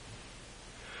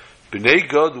 Bnei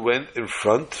Gad went in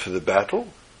front for the battle.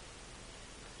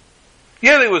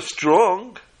 Yeah, they were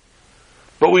strong,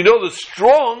 but we know the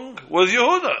strong was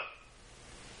Yehuda.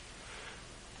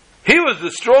 He was the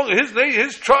strong.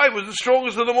 His tribe was the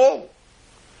strongest of them all.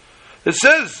 It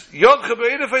says, Yod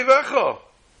Chabeir Feivecha.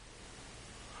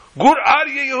 Gur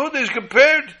Aryeh Yehuda is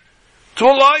compared to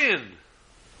a lion.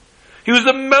 He was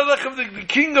the melech of the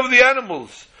king of the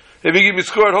animals. If you give me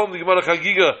score at home, the Gemara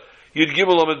Chagiga, Yud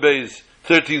Gimel Amud Beis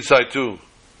 13 side 2.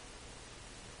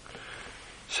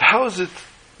 So how does it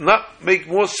not make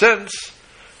more sense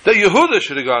that Yehuda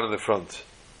should have gone in the front,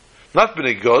 not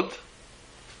Bnei Gad?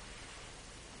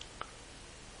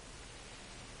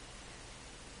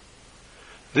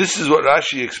 This is what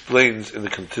Rashi explains in the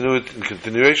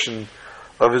continuation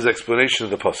of his explanation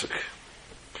of the pasuk.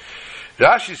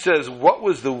 Rashi says, what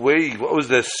was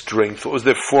their strength, what was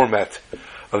their format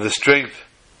of the strength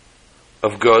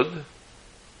of God?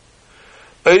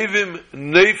 Eivim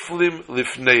neiflim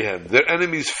lifneihem. Their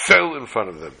enemies fell in front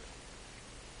of them.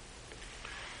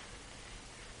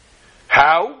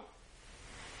 How?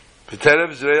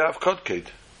 V'terev zreyav kodked.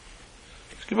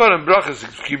 Gemara and Brachas,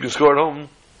 keeping score at home.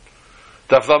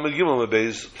 Daf Lamed Gimel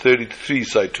Beis 33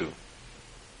 side 2.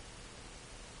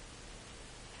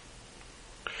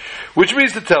 Which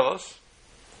means to tell us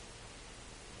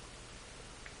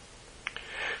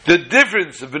the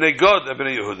difference of Bnei Gad and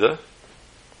Bnei Yehuda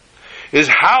is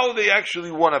how they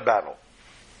actually won a battle.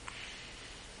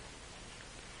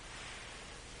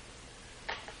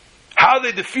 How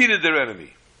they defeated their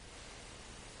enemy.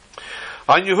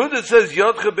 On Yehuda it says,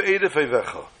 Yodcha be'eda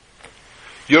feivecha.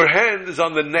 Your hand is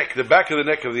on the neck, the back of the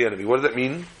neck of the enemy. What does that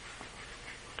mean?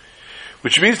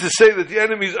 Which means to say that the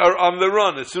enemies are on the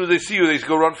run. As soon as they see you, they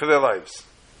go run for their lives.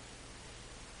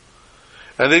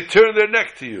 And they turn their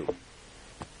neck to you.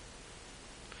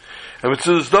 And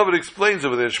Mitzudas David explains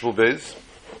over there in Shmuel Beis,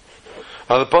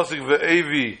 on the pasuk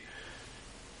Ve'evi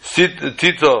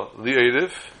Tito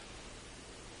Li'erif,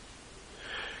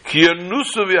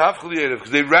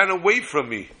 Because they ran away from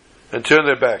me and turned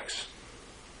their backs.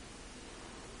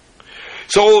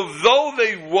 So although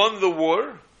they won the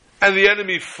war and the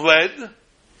enemy fled,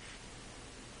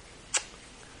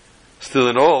 still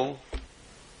in all,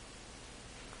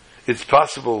 it's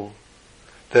possible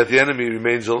that the enemy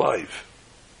remains alive.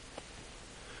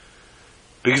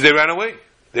 Because they ran away.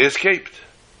 They escaped.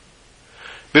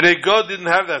 B'nai Gad didn't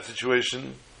have that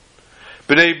situation.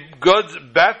 B'nai Gad's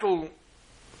battle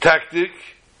tactic,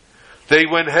 they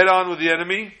went head on with the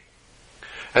enemy,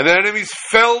 and the enemies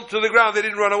fell to the ground. They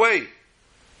didn't run away.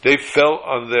 They fell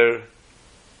on their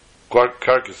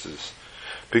carcasses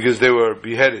because they were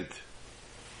beheaded.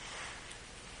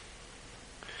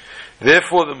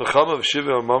 Therefore, the Mechama of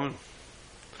Shiva Amam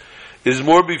is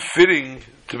more befitting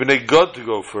to B'nai Gad to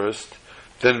go first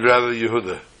than rather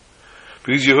Yehuda.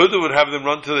 Because Yehuda would have them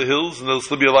run to the hills and they'll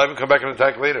still be alive and come back and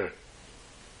attack later.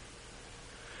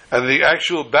 And the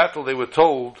actual battle, they were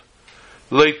told,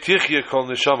 Lei tichya kol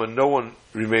neshama, no one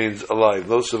remains alive,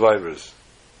 no survivors.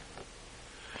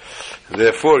 And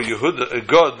therefore, Yehuda,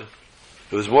 Gad,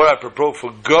 it was more apropos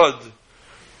for Gad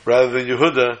rather than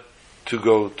Yehuda to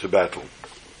go to battle.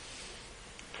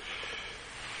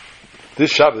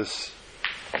 This Shabbos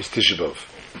is Tisha B'Av.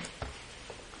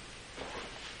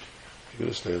 You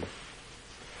understand?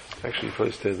 Actually, you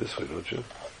probably stand this way, don't you?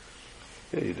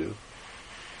 Yeah, you do.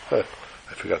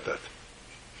 I forgot that.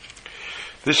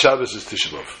 This Shabbos is Tisha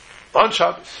B'Av. On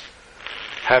Shabbos.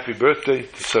 Happy birthday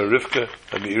to Sarah Rivka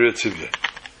and Meira Tzivya.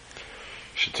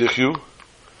 Shetichyu,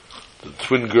 the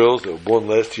twin girls that were born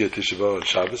last year, Tisha B'Av on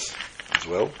Shabbos as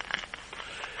well.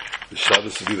 The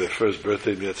Shabbos will be their first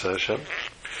birthday, Miyatzah Hashem.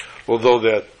 Although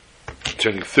they're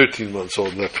turning 13 months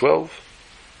old, not 12,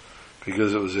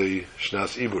 because it was a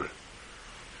Shnas Ibur.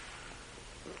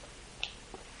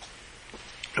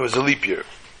 It was a leap year.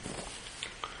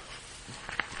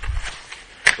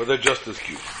 But they're just as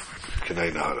cute.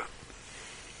 Kenai Nahara.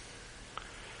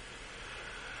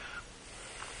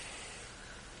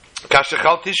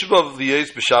 Kashachal Tisha B'Av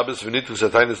Liyez B'Shabbos V'Nitu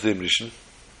Sataynas L'Imrishin.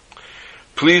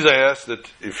 Please, I ask that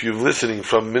if you're listening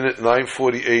from minute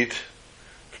 9:48,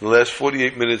 from the last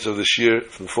 48 minutes of the shir,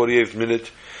 from the 48th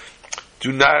minute,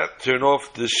 do not turn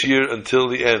off the shir until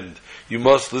the end. You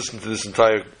must listen to this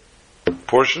entire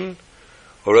portion,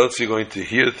 or else you're going to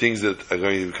hear things that are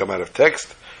going to come out of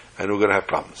text, and we're going to have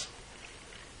problems.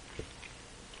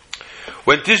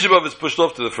 When Tisha B'Av is pushed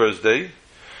off to the first day,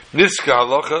 Niska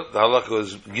halacha, the halacha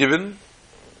is given.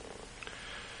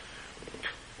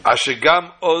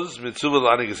 Ashegam oz mitzvah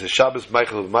l'anigas Shabbos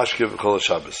Michael Mashkev Kol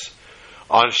Shabbos.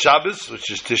 On Shabbos, which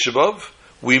is Tisha B'Av,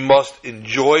 we must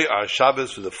enjoy our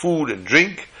Shabbos with the food and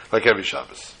drink like every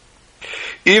Shabbos.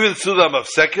 Even Sulam of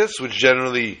Sekes, which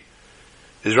generally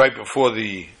is right before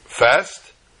the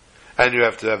fast, and you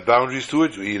have to have boundaries to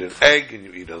it. You eat an egg and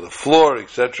you eat on the floor,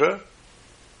 etc.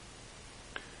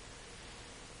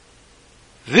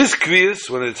 This Kriyas,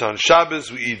 when it's on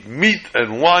Shabbos, we eat meat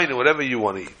and wine and whatever you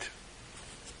want to eat.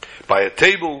 By a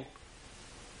table,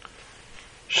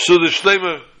 Suda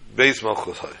Shleima Beis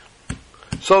Malchus Hay.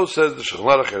 So says the Shulchan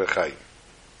Aruch Erech Chaim.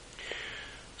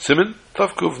 Siman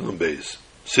Tav Kuf Nun Beis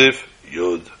Sif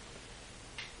Yod.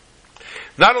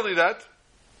 Not only that,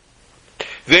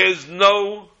 there is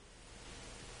no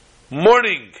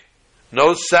mourning,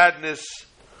 no sadness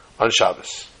on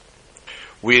Shabbos.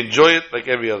 We enjoy it like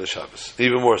every other Shabbos,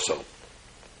 even more so.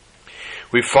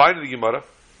 We find in the Gemara,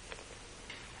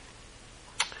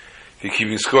 if you're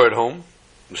keeping score at home,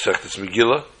 Masechtas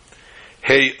Megillah,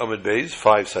 Hey Amud Beis,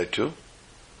 5 side 2.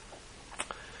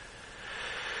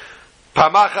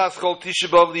 Pamachas Kol Tisha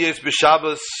B'Av Liyes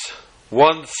B'Shabbos.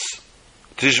 Once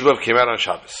Tisha B'Av came out on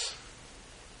Shabbos.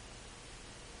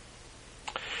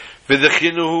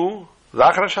 V'dechinuhu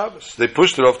L'achar Shabbos. They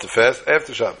pushed it off to fast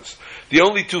after Shabbos. The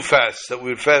only two fasts that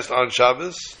we would fast on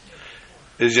Shabbos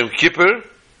is Yom Kippur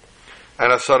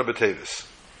and Asar B'Tevis.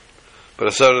 But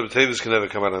Asar B'Tevis can never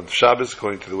come out on Shabbos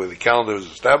according to the way the calendar is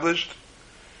established.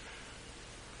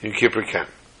 Yom Kippur can.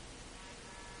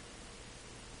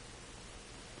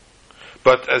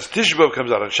 But as Tisha B'Av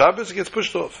comes out on Shabbos, it gets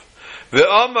pushed off. The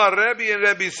Amar Rebbe, and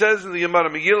Rebbe says in the Gemara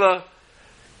Megillah,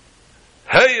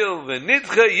 Heil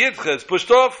v'nitcha yitcha, it's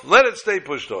pushed off, let it stay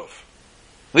pushed off.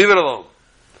 Leave it alone.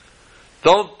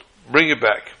 Don't bring it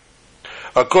back.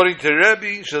 According to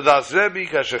Rebbe, Shadas Rebbe,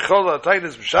 Kashechol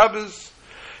Ataynis B'Shabbos,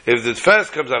 if the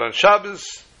fast comes out on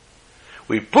Shabbos,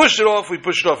 we push it off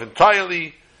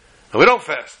entirely, and we don't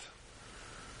fast.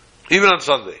 Even on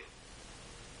Sunday.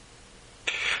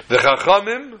 The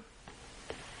Chachamim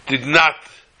did not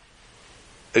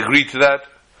agree to that,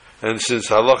 and since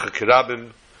halacha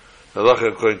kirabim,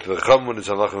 halacha according to the Chachamim is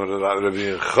halacha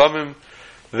Rabbi Chachamim,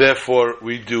 Therefore,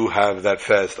 we do have that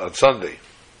fast on Sunday.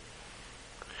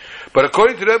 But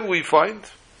according to Rebbe, we find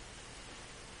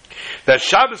that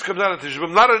Shabbos comes out on Tisha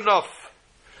B'Av, not enough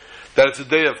that it's a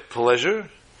day of pleasure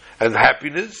and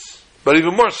happiness, but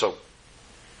even more so.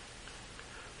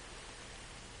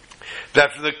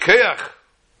 That the Keach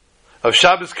of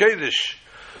Shabbos Kodesh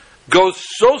goes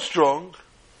so strong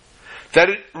that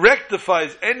it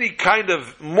rectifies any kind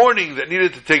of mourning that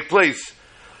needed to take place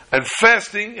and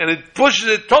fasting, and it pushes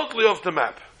it totally off the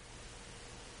map.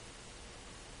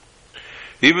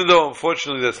 Even though,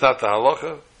 unfortunately, that's not the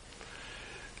halacha,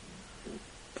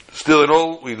 still in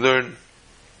all, we learn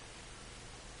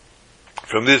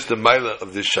from this the Maila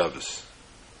of this Shabbos.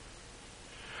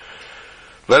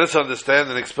 Let us understand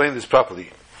and explain this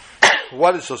properly.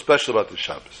 What is so special about this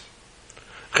Shabbos?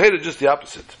 Chayda, just the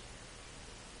opposite.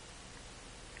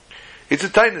 It's a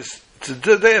tightness. It's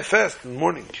a day of fast and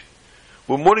mourning.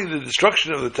 We're mourning the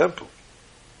destruction of the temple.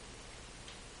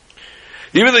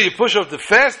 Even though you push off the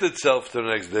fast itself to the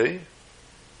next day,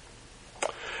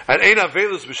 and ain't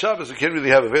Avelus b'Shabbos, you can't really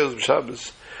have Avelus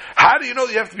b'Shabbos. How do you know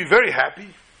you have to be very happy?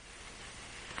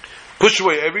 Push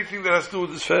away everything that has to do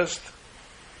with this fast?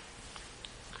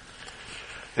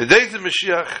 In the days of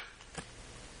Mashiach,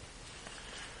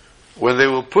 when they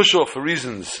will push off for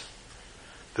reasons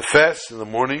the fast in the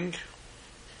morning,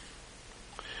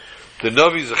 the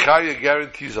Navi Zechariah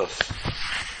guarantees us.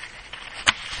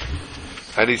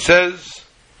 And he says,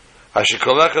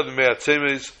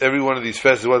 every one of these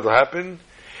fasts, what will happen?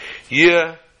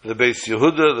 The Beis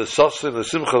Yehuda, the Sasin, the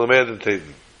Simcha, the Me'ad and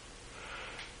Tevin.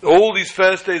 All these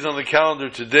fast days on the calendar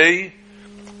today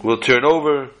will turn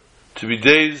over to be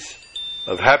days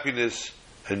of happiness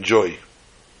and joy.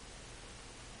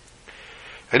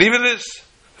 And even this,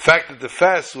 the fact that the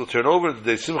fast will turn over to the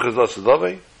day Simcha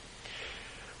Zasadaveh,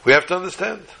 we have to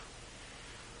understand.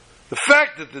 The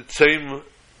fact that the Tzeim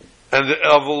and the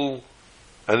Avil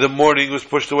and the mourning was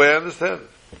pushed away, I understand.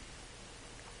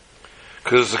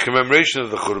 Because it's a commemoration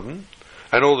of the Churban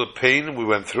and all the pain we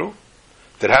went through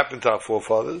that happened to our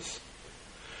forefathers.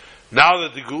 Now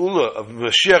that the Geula of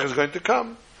Mashiach is going to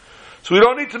come, so we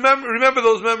don't need to remember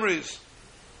those memories.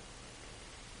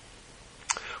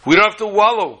 We don't have to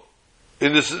wallow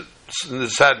in this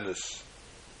sadness.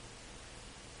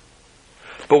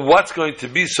 But what's going to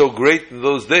be so great in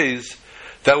those days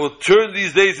that will turn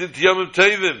these days into Yom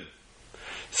Tovim,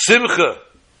 Simcha?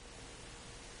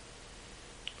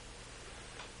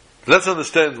 Let's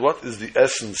understand what is the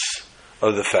essence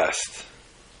of the fast.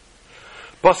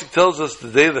 Pasuk tells us the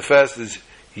day of the fast is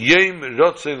Yom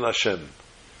Rotzein Lashem.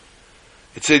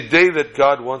 It's a day that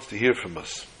God wants to hear from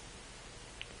us.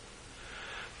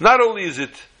 Not only is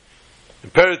it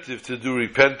imperative to do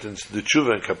repentance, to do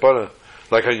tshuva and kapara,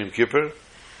 like on Yom Kippur,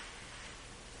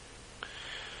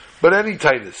 but any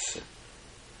tightness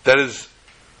that is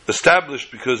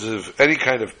established because of any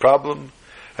kind of problem,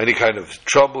 any kind of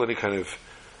trouble, any kind of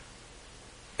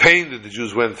pain that the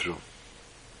Jews went through,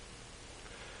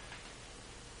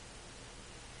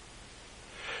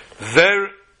 their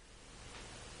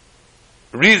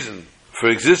reason for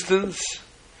existence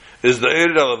is the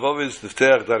Eir al-Avavis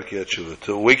Nifteach Darkei HaTshuva,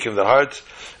 to awaken the hearts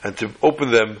and to open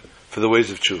them for the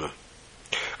ways of Tshuva.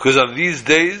 Because on these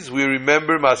days we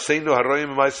remember Maseinu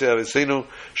Haroyim Maaseh Aviseinu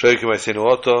Shoykim Maseinu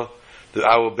Oto,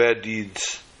 our bad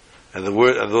deeds and the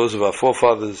word and those of our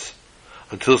forefathers,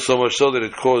 until so much so that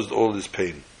it caused all this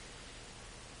pain.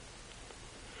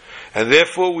 And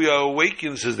therefore we are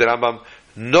awakened, says the Rambam,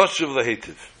 Noshuv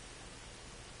Lahetiv.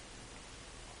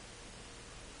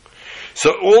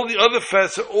 So all the other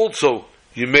fasts are also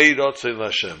Yimei Rotzein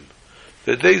Lashem,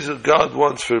 the days that God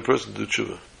wants for a person to do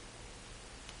tshuva.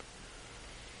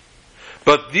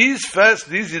 But these fasts,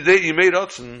 these Yimei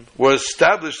Rotzein, were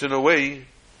established in a way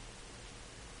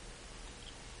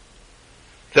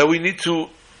that we need to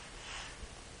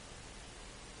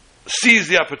seize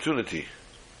the opportunity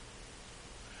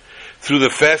through the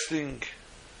fasting.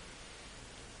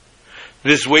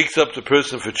 This wakes up the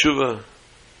person for tshuva.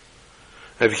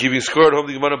 If you're keeping score at home,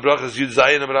 the Gemara Brachas Yud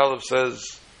Zayin Amar Aleph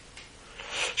says,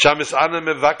 Shamis Ana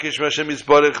Mevakish Mashem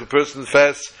Yisborech, the person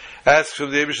fasts, asks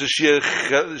from the Eibusha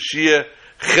Shia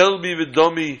Chelbi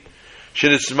V'domi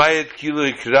Shenismayet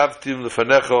Kilu Hikravtim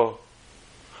Lefanecho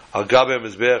Al Gabe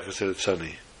Mizbeach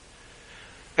V'Seretzani.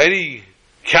 Any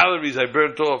calories I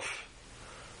burnt off,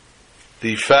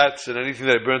 the fats and anything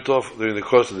that I burnt off during the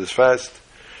course of this fast,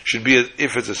 should be as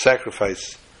if it's a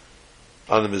sacrifice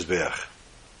on the Mizbeach.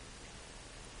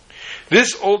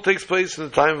 This all takes place in the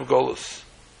time of Golus,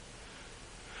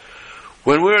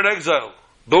 when we're in exile.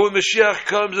 But when Mashiach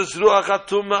comes, it's Ruach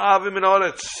Atum Ma'avim in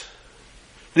Oretz.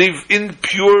 The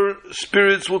impure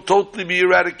spirits will totally be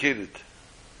eradicated.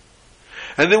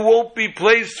 And there won't be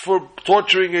place for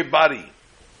torturing a body.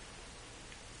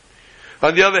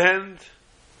 On the other hand,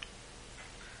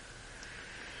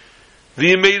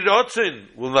 the Yemei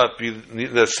Ratzon will not be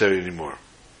necessary anymore.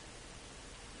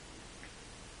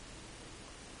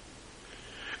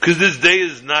 Because this day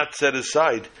is not set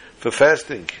aside for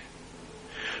fasting,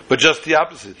 but just the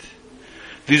opposite.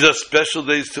 These are special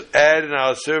days to add in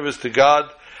our service to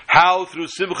God. How? Through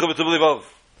Simcha v'Tov Levav.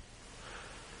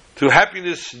 Through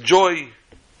happiness, joy.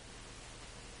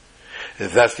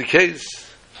 If that's the case,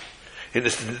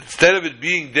 instead of it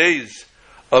being days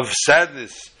of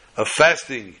sadness, of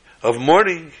fasting, of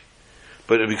mourning,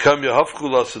 but it become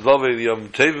Yehavkula Sedave the Yom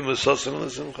Tevim Esasim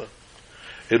and Simcha.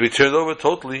 It'll be turned over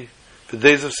totally for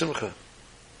days of Simcha.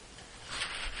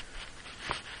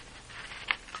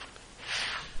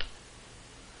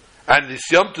 And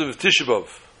this Yom Tov of Tisha B'Av,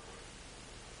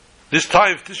 this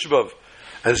time of Tisha B'Av,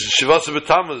 and Shivasa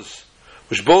B'Tammuz,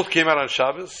 which both came out on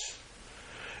Shabbos,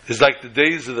 is like the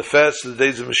days of the fast, the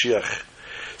days of Mashiach.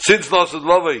 Since Lasad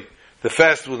Lavai, the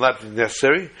fast will not be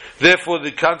necessary. Therefore,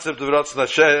 the concept of Ratzon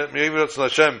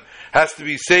Hashem has to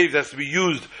be saved, has to be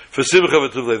used for Simcha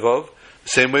v'Tov Levav. The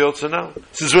same way also now.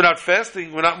 Since we're not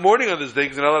fasting, we're not mourning on this day,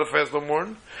 because we're not allowed to fast or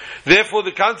mourn. Therefore,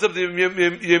 the concept of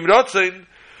Yem Ratzon,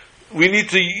 we need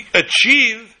to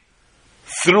achieve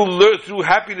through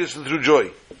happiness and through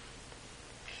joy.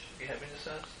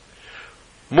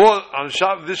 More on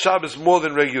Shabbos, this Shabbos more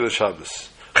than regular Shabbos.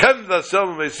 And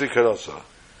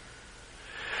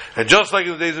just like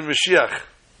in the days of Mashiach,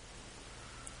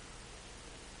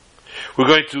 we're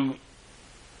going to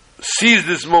seize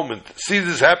this moment, seize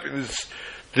this happiness,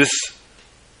 this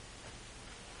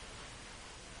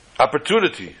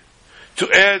opportunity to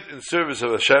add in service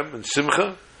of Hashem and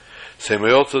Simcha. Same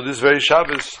way also this very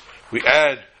Shabbos, we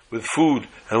add with food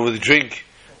and with drink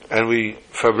and we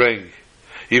farbring.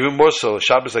 Even more so, a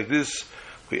Shabbos like this,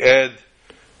 we add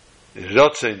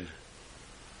Ratzon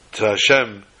to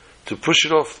Hashem to push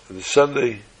it off on the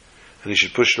Sunday, and he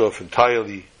should push it off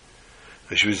entirely.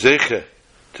 And should be Zeiche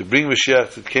to bring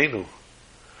Mashiach to Kenu,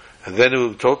 and then it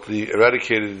will totally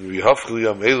eradicate it in V'Yafchil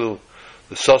Yom Elu,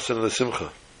 the Sasan and the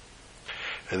Simcha.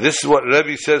 And this is what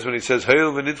Rebbe says when he says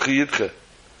Heil v'Nidche Yidche,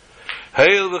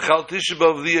 Heil v'Chal Tisha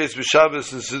B'Av Liyos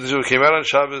b'Shabbos, and since it came out on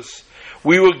Shabbos,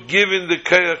 we were given the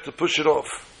kayach to push it off.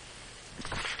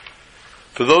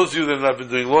 For those of you that have not been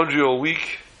doing laundry all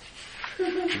week,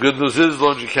 the good news is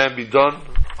laundry can be done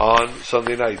on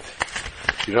Sunday night.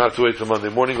 You don't have to wait till Monday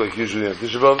morning like usually on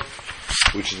Tisha B'Av,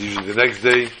 which is usually the next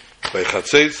day by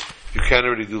Chatzos. You can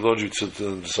already do laundry till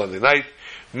Sunday night.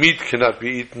 Meat cannot be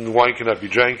eaten, wine cannot be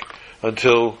drank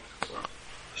until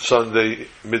Sunday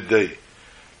midday.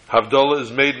 Havdalah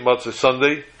is made Matzah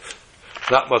Sunday,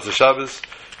 not Matzah Shabbos.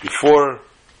 Before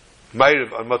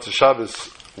Ma'ariv on Matzah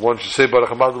Shabbos, one should say Baruch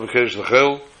Hamadu V'Keresh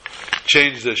L'Chel,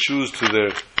 change their shoes to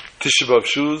their Tisha B'Av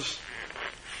shoes,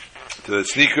 to their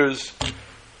sneakers.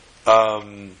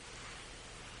 Swedes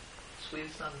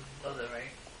on leather,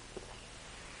 right?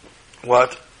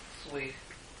 What? Suede.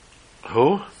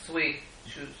 Who? Suede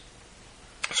shoes.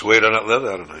 Suede are not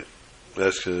leather, I don't know.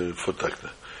 Ask foot doctor.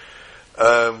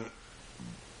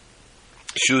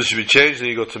 Shoes should be changed, and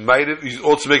you go to Ma'ariv. You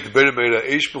also make the Beit Meira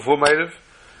Eish before Ma'ariv,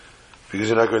 because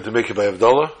you're not going to make it by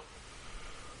Havdalah.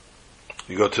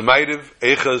 You go to Ma'ariv,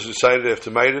 Eicha is recited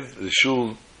after Ma'ariv, the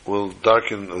shul will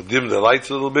darken, or dim the lights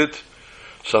a little bit,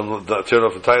 some will turn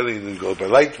off entirely, and then go by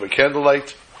light, by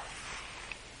candlelight.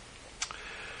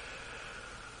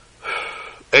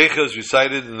 Eicha is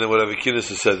recited, and then whatever Kinnis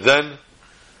is said then,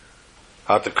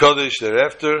 At the Kodesh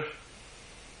thereafter.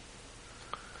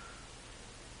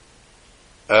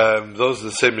 Those are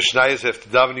the same Mishnayos after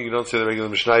davening. You don't say the regular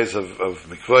Mishnayos of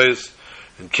Mikvayos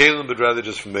and Kalim, but rather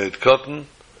just from Meid Cotton.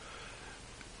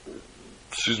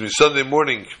 Sunday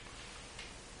morning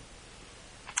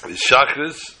is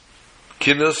Shachris,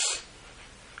 Kinnos,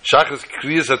 Shachris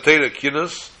Kriyas HaTeira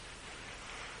Kinnos,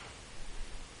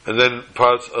 and then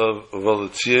parts of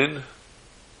Valitzion,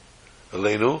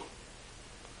 Aleinu,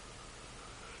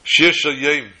 Shir Shal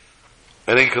Yom,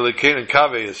 and then Kalikein and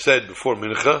Kaveh is said before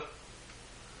Mincha,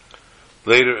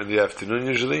 later in the afternoon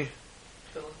usually.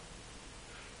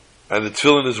 And the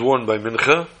tefillin is worn by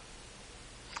Mincha,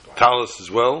 Talis as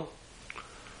well.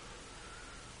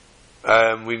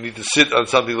 We need to sit on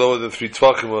something lower than 3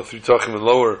 Tvachim, or 3 Tvachim and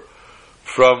lower,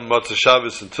 from Matzah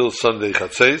Shabbos until Sunday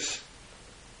Chatzos.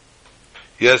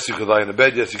 Yes, you could lie in a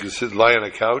bed. Yes, you could lie on a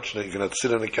couch. No, you cannot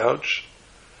sit on a couch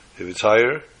if it's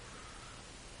higher.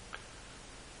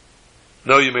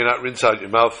 No, you may not rinse out your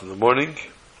mouth in the morning.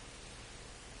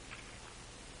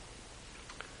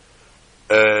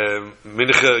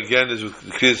 Mincha again is with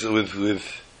tefillin,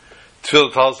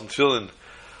 talis and tefillin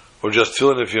or just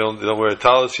tefillin if you don't wear a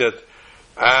talis yet,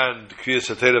 and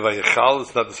Kriyas HaTorah Vayechal,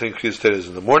 it's not the same Kriyas HaTorah as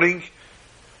in the morning,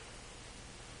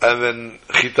 and then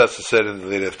Chitas is said in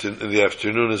the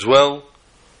afternoon as well.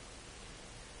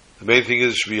 The main thing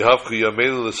is Shvihavku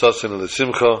Yamelu L'Sasin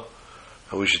L'Simcha,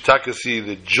 and we should see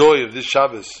the joy of this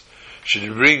Shabbos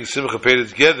should bring Simcha Peidah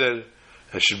together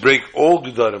and should break all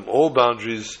Gedarim, all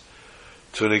boundaries,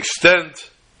 to an extent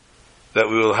that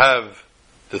we will have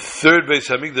the third Beis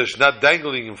Hamikdash not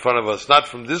dangling in front of us, not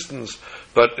from distance,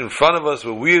 but in front of us,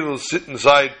 where we will sit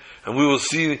inside and we will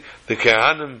see the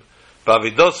Kehanim,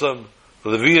 B'Avidosam,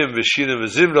 Leviim, V'Shirim,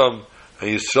 V'Zimram, and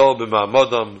Yisrael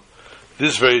B'Ma'amadam.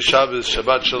 This very Shabbos,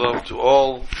 Shabbat Shalom to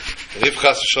all. And if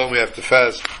Chas V'Shalom we have to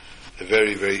fast, a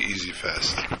very, very easy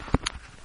fast.